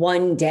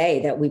one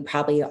day that we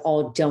probably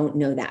all don't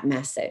know that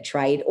message,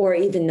 right? Or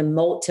even the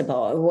multiple,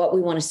 or what we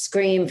want to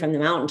scream from the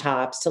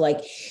mountaintops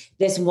to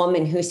this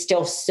woman who's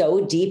still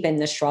so deep in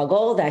the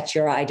struggle. That's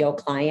your ideal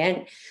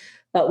client.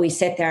 But we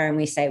sit there and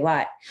we say,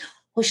 what?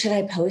 Well, should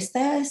I post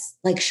this?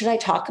 Should I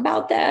talk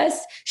about this?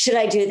 Should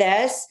I do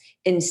this?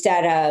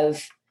 Instead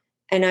of,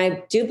 and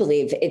I do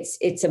believe it's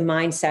a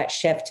mindset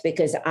shift,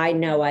 because I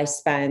know I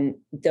spent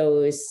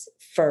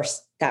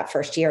that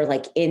first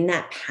year, in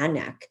that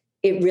panic.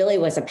 It really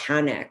was a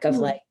panic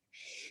of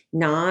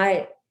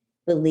not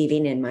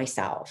believing in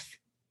myself.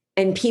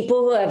 And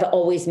people who have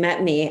always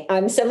met me,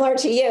 I'm similar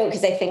to you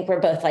because I think we're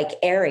both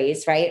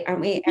Aries, right? Aren't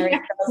we Aries?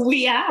 Yeah,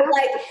 we are.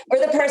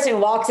 We're the person who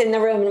walks in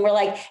the room and we're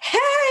like,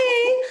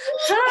 hey,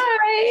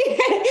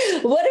 hi,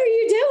 what are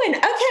you doing?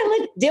 Okay,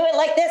 let's do it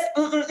like this,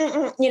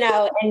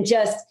 and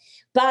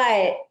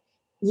but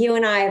you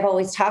and I have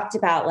always talked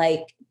about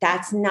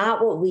that's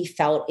not what we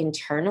felt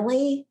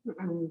internally.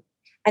 Mm-hmm.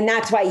 And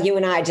that's why you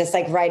and I just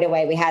right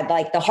away, we had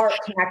the heart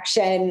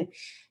connection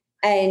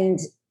and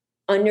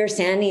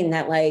understanding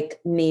that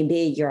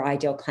maybe your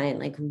ideal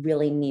client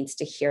really needs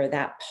to hear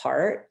that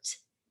part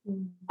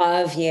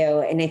of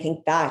you. And I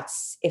think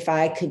that's, if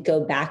I could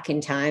go back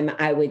in time,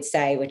 I would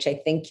say, which I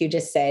think you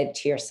just said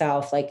to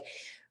yourself,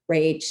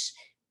 Rach,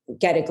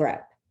 get a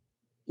grip.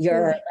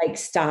 You're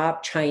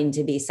stop trying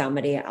to be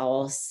somebody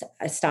else.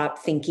 Stop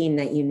thinking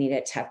that you need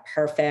it to have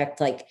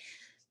perfect,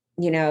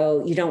 you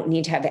don't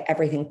need to have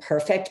everything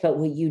perfect, but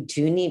what you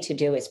do need to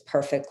do is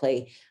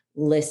perfectly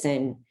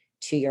listen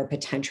to your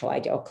potential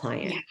ideal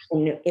client. Yeah.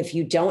 And if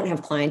you don't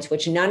have clients,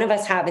 which none of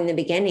us have in the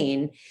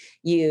beginning,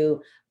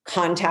 you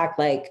contact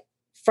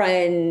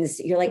friends.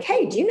 You're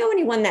hey, do you know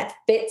anyone that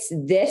fits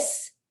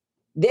this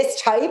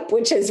type,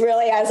 which is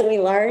really, as we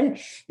learn,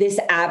 this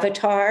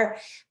avatar,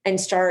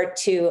 and start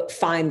to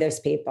find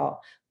those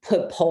people,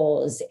 put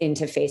polls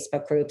into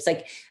Facebook groups,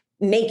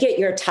 make it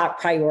your top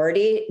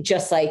priority.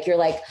 Just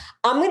you're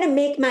I'm going to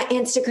make my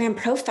Instagram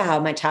profile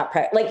my top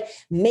priority.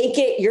 Make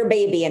it your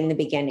baby in the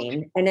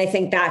beginning. And I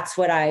think that's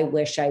what I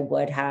wish I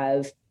would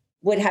have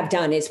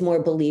done, is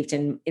more believed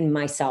in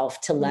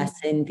myself, to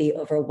lessen the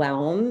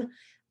overwhelm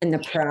and the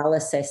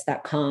paralysis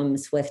that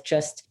comes with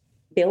just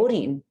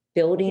building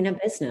a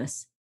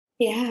business.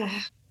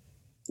 Yeah.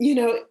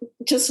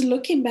 Just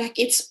looking back,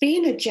 it's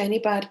been a journey,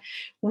 but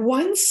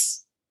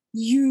once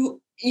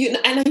you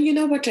And you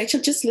know what, Rachel,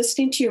 just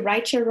listening to you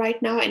right here,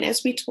 right now, and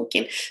as we're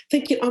talking,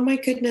 thinking, oh my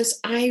goodness,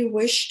 I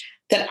wish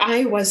that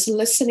I was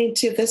listening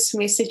to this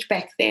message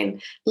back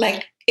then.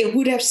 Like it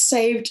would have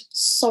saved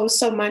so,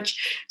 so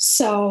much.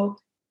 So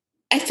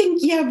I think,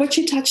 yeah, what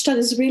you touched on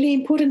is really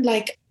important.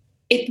 Like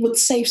it would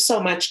save so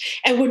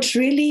much and would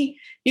really,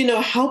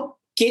 help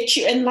get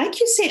you. And like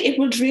you said, it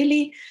would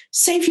really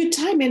save you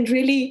time and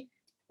really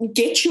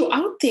get you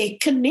out there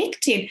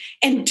connecting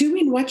and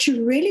doing what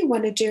you really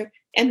want to do.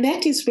 And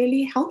that is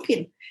really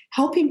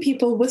helping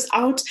people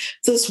without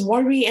this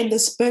worry and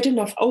this burden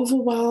of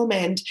overwhelm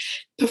and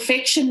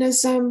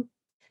perfectionism.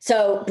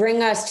 So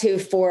bring us to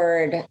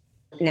forward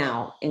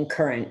now in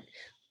current.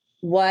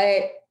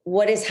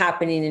 What is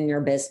happening in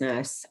your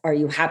business? Are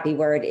you happy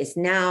where it is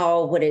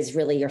now? What is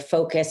really your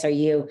focus? Are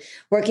you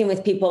working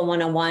with people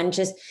one-on-one?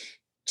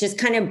 Just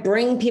kind of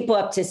bring people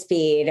up to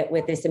speed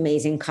with this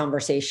amazing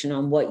conversation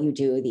on what you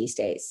do these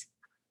days.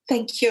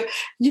 Thank you.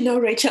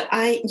 Rachel,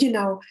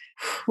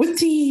 with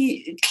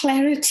the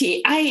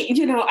clarity,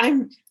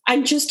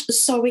 I'm just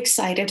so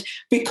excited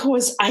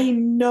because I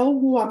know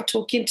who I'm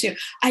talking to.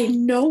 I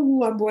know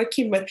who I'm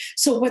working with.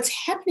 So what's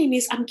happening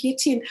is I'm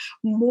getting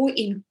more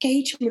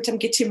engagement. I'm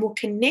getting more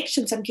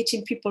connections. I'm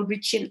getting people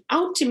reaching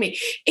out to me.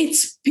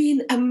 It's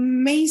been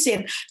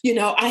amazing.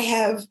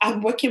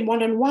 I'm working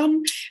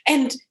one-on-one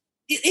and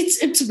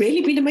it's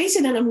really been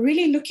amazing. And I'm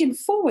really looking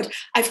forward.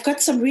 I've got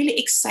some really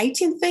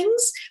exciting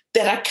things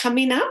that are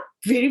coming up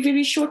very,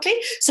 very shortly.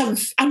 So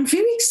I'm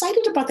very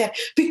excited about that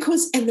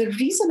and the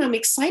reason I'm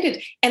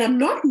excited and I'm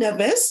not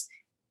nervous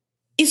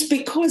is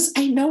because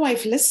I know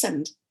I've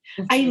listened.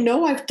 Mm-hmm. I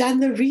know I've done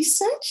the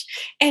research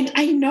and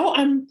I know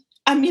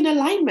I'm in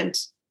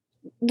alignment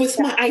with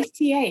my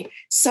ICA.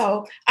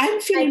 So I'm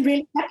feeling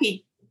really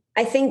happy.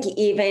 I think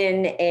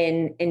even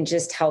in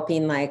just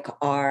helping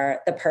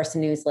the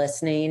person who's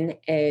listening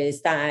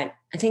is that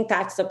I think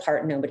that's the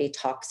part nobody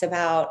talks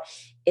about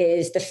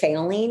is the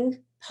failing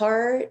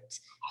part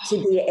to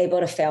be able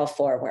to fail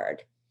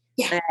forward.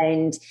 Yeah.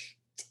 And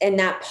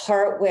that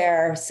part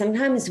where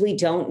sometimes we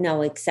don't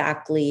know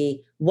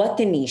exactly what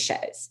the niche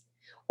is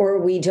or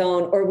we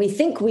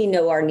think we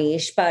know our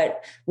niche,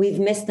 but we've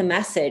missed the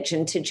message.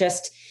 And to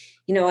just,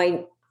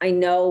 I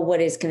know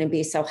what is going to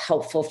be so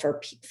helpful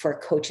for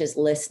coaches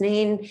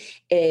listening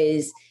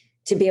is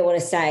to be able to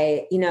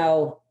say,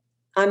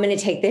 I'm going to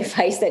take the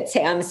advice that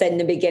Sam said in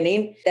the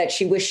beginning that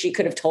she wished she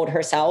could have told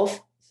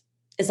herself.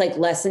 Is like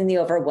lessen the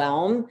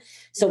overwhelm.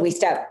 So we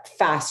step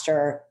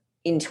faster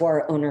into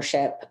our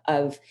ownership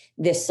of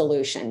this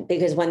solution.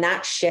 Because when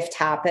that shift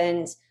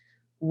happens,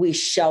 we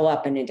show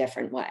up in a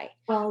different way.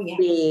 Oh, yeah.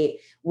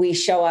 We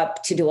show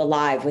up to do a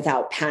live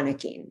without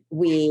panicking.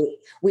 We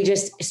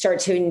just start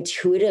to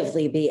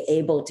intuitively be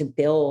able to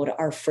build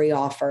our free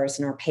offers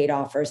and our paid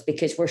offers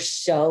because we're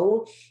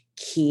so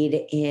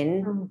keyed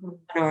in on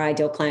our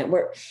ideal client.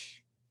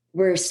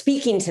 We're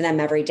speaking to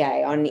them every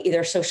day on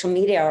either social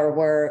media or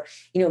we're,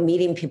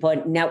 meeting people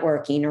at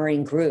networking or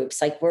in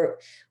groups. Like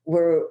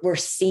we're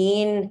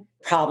seeing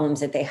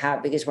problems that they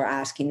have because we're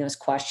asking those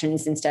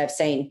questions instead of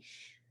saying,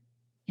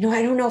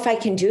 I don't know if I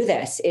can do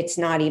this. It's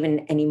not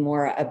even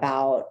anymore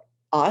about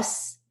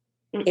us.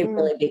 Mm-mm. It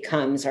really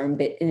becomes our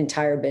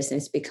entire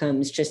business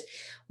becomes just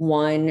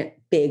one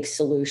big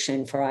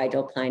solution for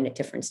ideal client at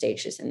different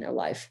stages in their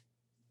life.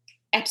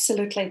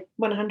 Absolutely.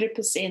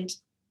 100%.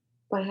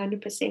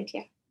 100%.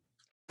 Yeah.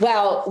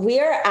 Well,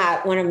 we're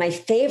at one of my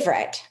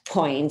favorite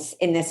points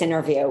in this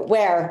interview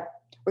where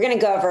we're going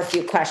to go over a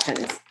few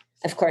questions.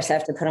 Of course, I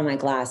have to put on my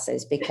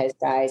glasses because,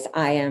 guys,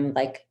 I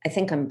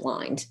think I'm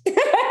blind.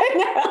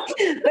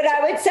 But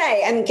I would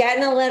say I'm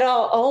getting a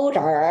little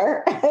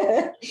older.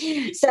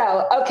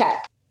 So, okay.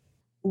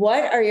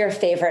 What are your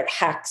favorite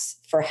hacks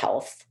for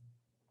health?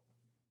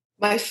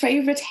 My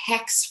favorite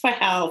hacks for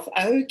health.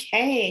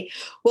 Okay.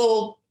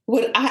 Well,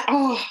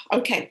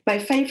 my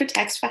favorite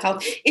hacks for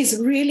health is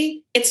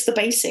really, it's the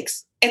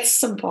basics. It's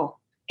simple.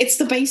 It's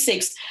the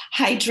basics.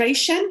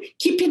 Hydration,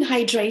 keeping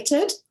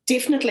hydrated,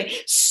 definitely.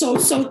 So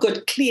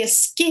good. Clear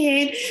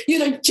skin,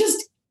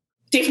 just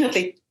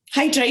definitely.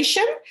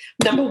 Hydration,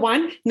 number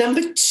one.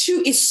 Number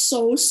two is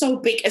so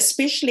big,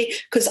 especially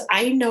because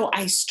I know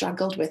I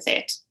struggled with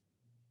it.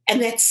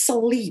 And that's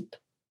sleep.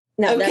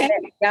 No, okay?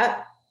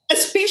 Yeah.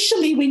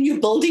 Especially when you're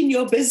building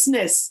your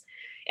business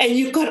and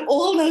you've got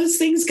all those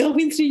things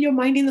going through your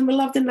mind in the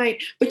middle of the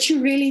night, but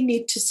you really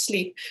need to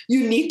sleep.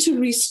 You need to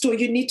restore,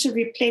 you need to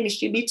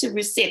replenish, you need to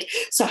reset.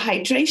 So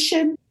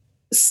hydration,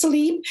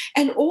 sleep,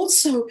 and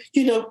also,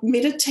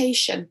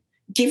 meditation.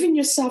 Giving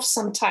yourself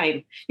some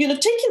time,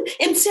 taking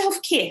and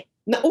self-care.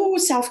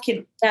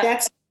 Self-care,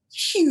 that's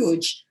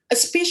huge,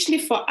 especially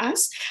for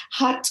us,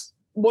 heart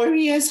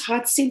warriors,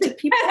 heart-centered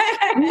people.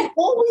 We're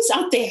always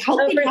out there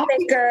helping.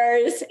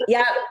 Overthinkers.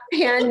 Yep,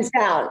 hands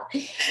down.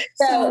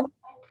 So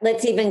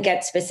let's even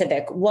get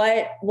specific.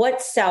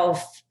 What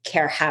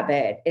self-care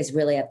habit is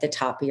really at the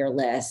top of your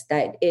list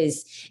that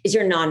is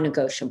your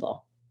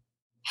non-negotiable?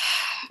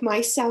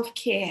 My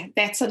self-care,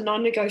 that's a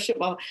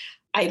non-negotiable.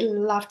 I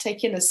love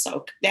taking a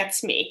soak.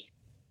 That's me.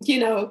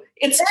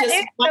 It's That just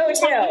is one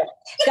so time. true.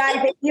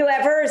 Guys, if you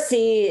ever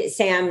see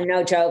Sam,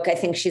 no joke, I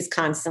think she's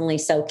constantly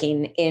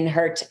soaking in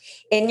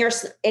in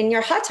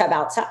your hot tub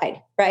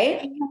outside,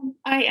 right?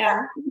 I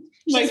am.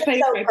 My She's a soap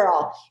favorite.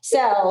 girl.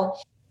 So,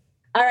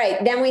 all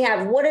right, then we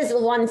have, what is the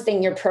one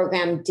thing your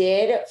program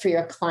did for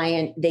your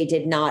client they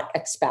did not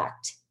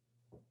expect?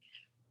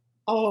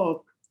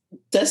 Oh,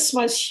 this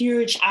was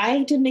huge. I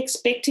didn't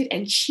expect it,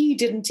 and she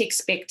didn't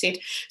expect it.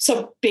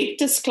 So, big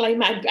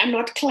disclaimer, I'm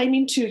not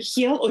claiming to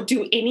heal or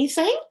do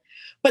anything,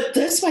 but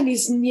this one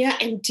is near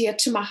and dear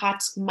to my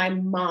heart. My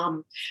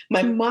mom.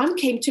 My mom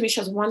came to me.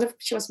 She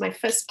was my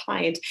first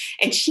client,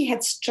 and she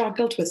had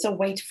struggled with the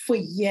weight for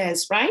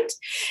years, right?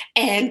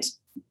 And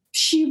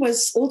she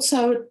was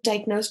also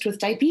diagnosed with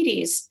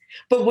diabetes.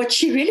 But what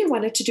she really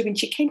wanted to do when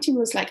she came to me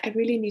was like, I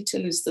really need to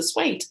lose this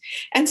weight.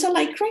 And so,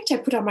 like, great, I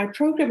put on my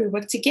program, we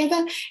worked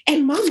together,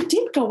 and mom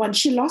did go on.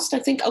 She lost, I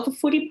think, over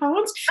 40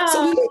 pounds.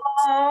 So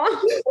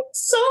Oh, we were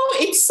so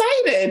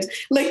excited.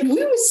 Like,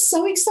 we were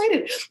so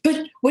excited.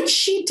 But what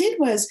she did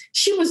was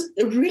she was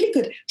really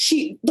good.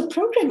 The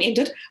program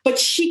ended, but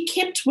she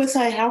kept with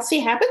her healthy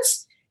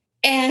habits.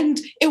 And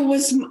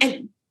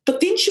but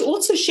then she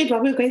also shared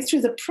while we were going through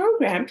the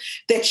program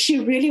that she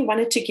really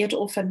wanted to get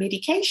off her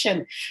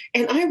medication.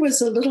 And I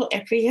was a little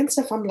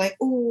apprehensive. I'm like,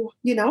 oh,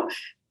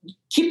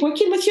 keep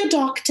working with your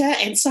doctor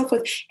and so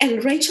forth.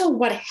 And Rachel,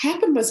 what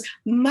happened was a few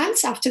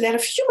months after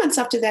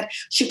that,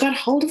 she got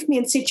hold of me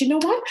and said, you know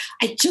what?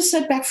 I just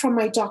heard back from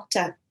my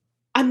doctor.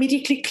 I'm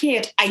medically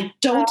cleared. I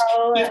don't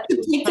have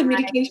to take the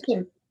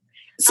medication.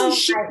 So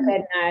my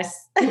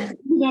goodness.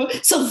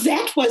 so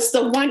that was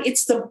the one,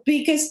 it's the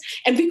biggest.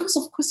 And because,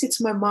 of course, it's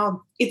my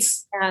mom,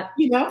 it's,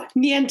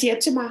 near and dear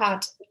to my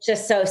heart.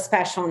 Just so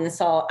special in the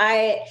soul.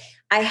 I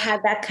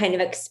had that kind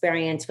of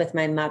experience with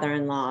my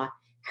mother-in-law.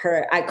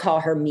 We call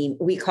her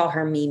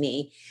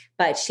Mimi,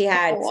 but she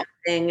had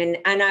something.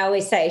 And I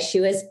always say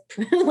she was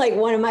like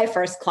one of my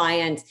first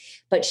clients,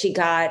 but she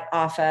got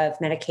off of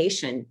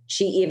medication.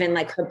 She even,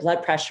 like, her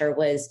blood pressure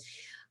was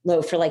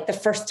low for like the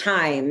first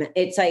time.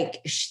 It's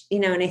like,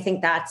 and I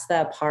think that's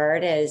the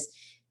part is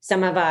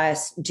some of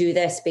us do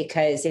this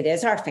because it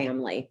is our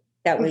family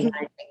that we want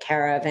to take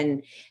care of,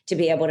 and to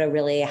be able to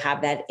really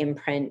have that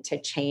imprint to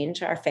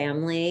change our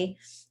family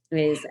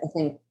is, I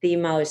think, the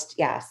most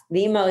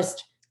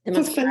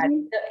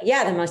Fulfilling.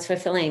 the most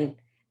fulfilling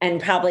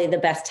and probably the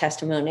best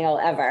testimonial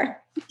ever.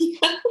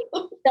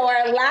 So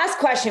our last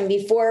question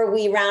before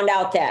we round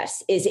out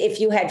this is, if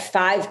you had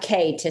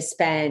 $5,000 to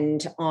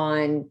spend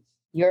on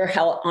your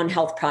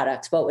health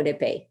products, what would it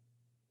be?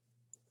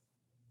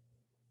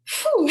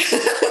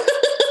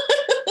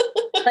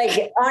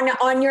 Like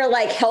on your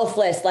like health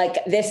list,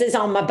 like, this is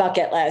on my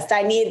bucket list,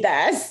 I need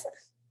this.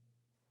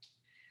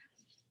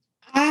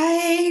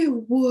 I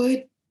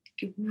would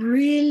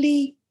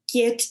really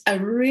get a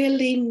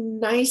really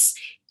nice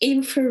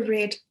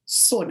infrared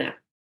sauna.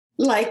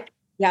 Like,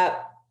 yeah.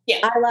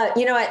 I love,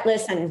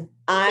 listen,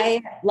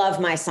 I love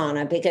my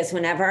sauna because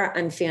whenever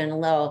I'm feeling a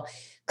little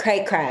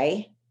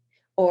cray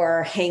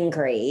or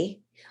hangry,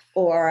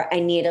 or I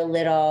need a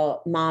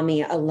little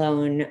mommy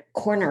alone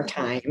corner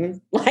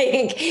time,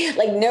 like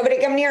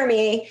nobody come near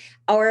me,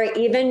 or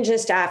even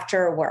just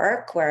after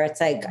work where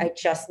it's like, I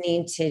just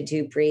need to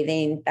do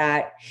breathing.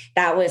 That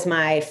was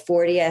my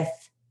 40th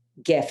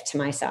gift to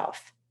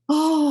myself.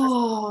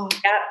 Oh,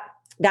 yep.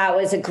 That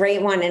was a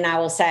great one. And I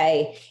will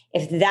say,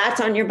 if that's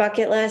on your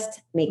bucket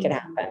list, make it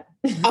happen.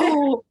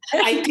 Oh,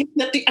 I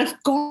definitely,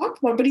 I've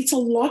got one, but it's a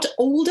lot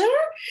older,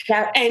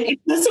 and it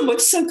doesn't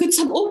work so good.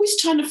 So I'm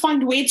always trying to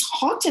find where it's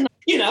hot, and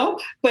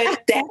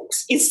but that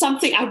is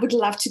something I would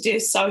love to do.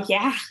 So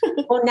yeah.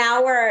 Well, now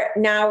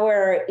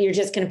you're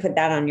just going to put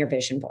that on your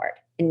vision board.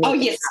 And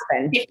make it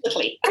happen.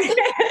 Definitely.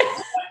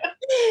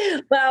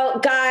 Well,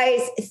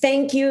 guys,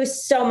 thank you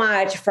so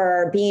much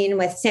for being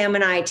with Sam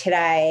and I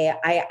today.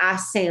 I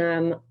asked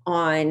Sam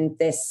on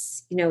this,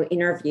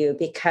 interview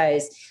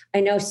because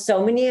I know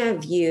so many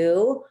of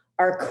you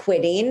are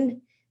quitting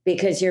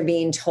because you're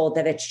being told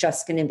that it's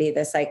just going to be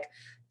this, like,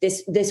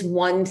 this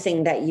one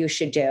thing that you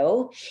should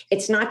do.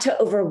 It's not to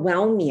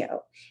overwhelm you.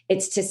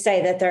 It's to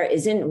say that there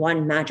isn't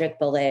one magic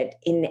bullet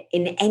in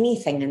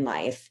anything in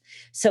life.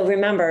 So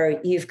remember,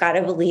 you've got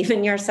to believe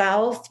in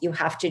yourself. You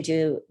have to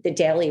do the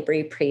daily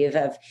reprieve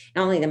of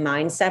not only the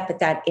mindset, but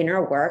that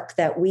inner work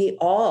that we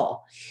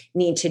all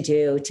need to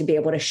do to be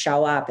able to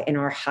show up in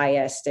our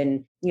highest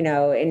and,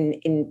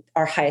 in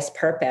our highest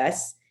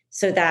purpose,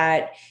 so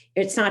that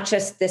it's not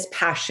just this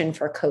passion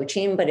for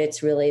coaching, but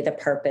it's really the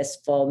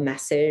purposeful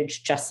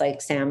message, just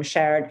like Sam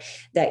shared,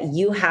 that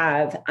you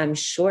have, I'm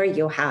sure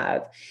you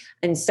have.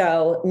 And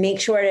so make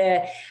sure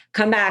to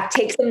come back,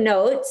 take some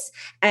notes.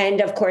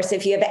 And of course,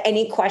 if you have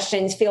any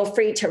questions, feel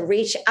free to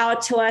reach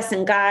out to us.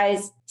 And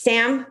guys,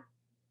 Sam,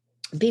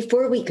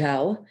 before we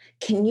go,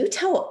 can you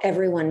tell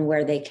everyone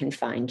where they can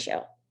find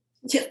you?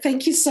 Yeah,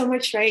 thank you so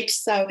much, Rach.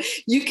 So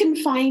you can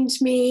find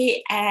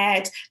me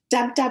at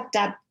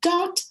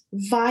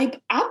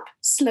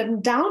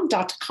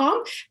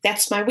www.vibeupslimdown.com.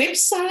 That's my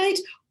website.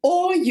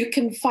 or you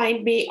can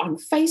find me on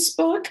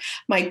Facebook.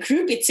 My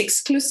group, it's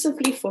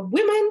exclusively for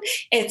women.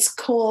 It's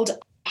called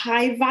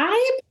High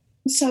Vibe.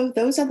 So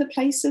those are the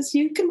places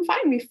you can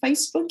find me,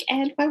 Facebook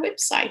and my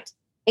website.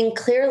 And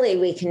clearly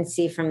we can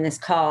see from this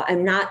call,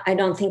 I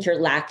don't think you're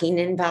lacking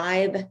in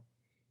vibe.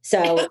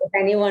 So if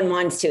anyone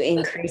wants to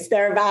increase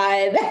their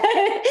vibe,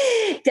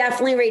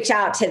 definitely reach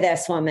out to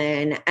this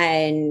woman.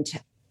 And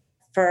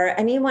for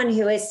anyone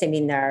who is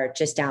sitting there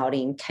just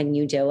doubting, can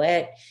you do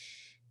it?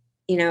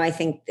 I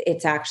think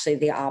it's actually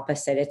the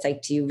opposite. It's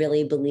like, do you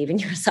really believe in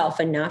yourself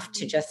enough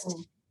to just,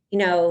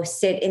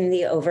 sit in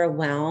the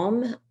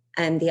overwhelm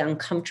and the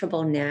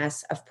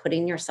uncomfortableness of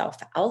putting yourself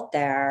out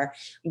there,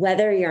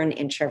 whether you're an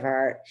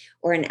introvert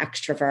or an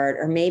extrovert,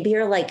 or maybe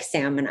you're like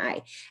Sam and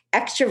I,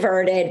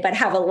 extroverted, but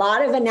have a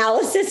lot of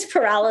analysis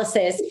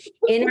paralysis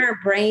in our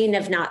brain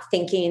of not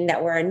thinking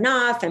that we're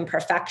enough and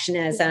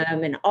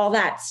perfectionism and all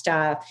that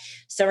stuff.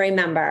 So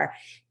remember,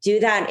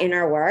 do that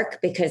inner work,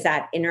 because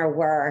that inner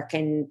work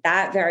and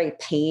that very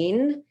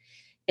pain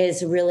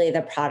is really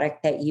the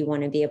product that you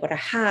want to be able to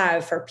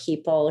have for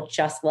people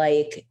just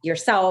like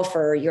yourself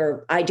or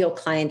your ideal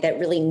client that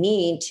really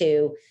need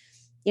to,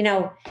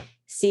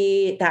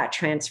 see that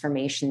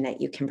transformation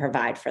that you can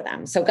provide for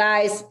them. So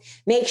guys,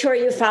 make sure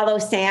you follow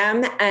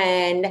Sam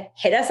and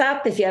hit us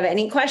up if you have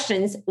any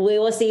questions. We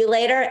will see you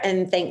later.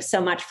 And thanks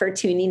so much for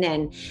tuning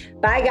in.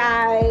 Bye,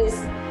 guys.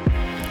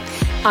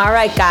 All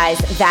right, guys,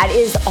 that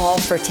is all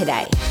for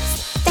today.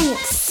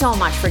 Thanks so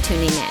much for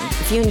tuning in.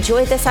 If you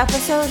enjoyed this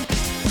episode,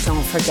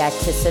 don't forget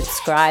to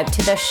subscribe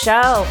to the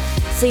show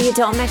so you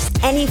don't miss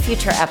any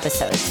future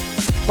episodes.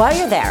 While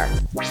you're there,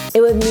 it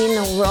would mean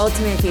the world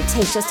to me if you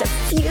take just a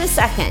few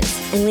seconds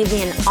and leave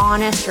me an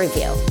honest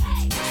review.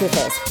 Truth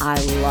is, I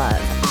love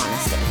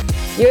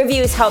honesty. Your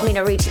reviews help me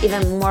to reach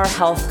even more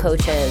health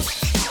coaches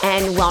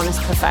and wellness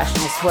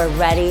professionals who are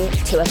ready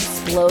to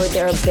explode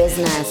their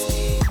business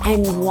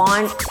and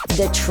want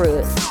the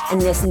truth in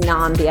this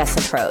non-BS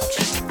approach.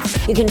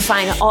 You can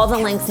find all the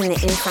links and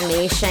the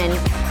information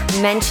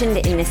mentioned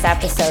in this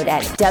episode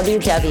at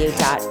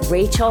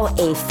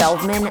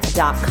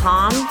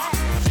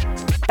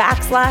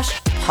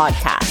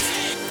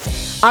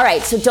www.rachaelafeldman.com/podcast. All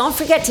right, so don't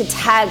forget to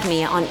tag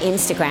me on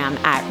Instagram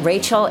at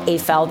Rachel A.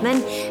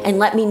 Feldman and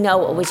let me know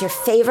what was your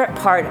favorite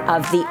part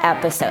of the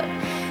episode.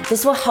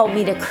 This will help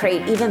me to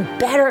create even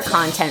better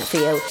content for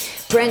you,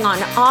 bring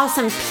on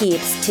awesome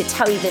peeps to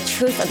tell you the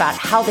truth about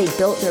how they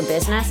built their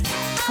business,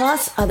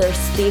 plus other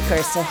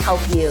speakers to help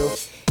you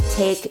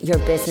take your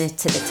business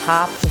to the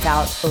top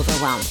without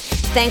overwhelm.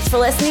 Thanks for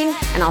listening,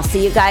 and I'll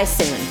see you guys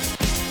soon.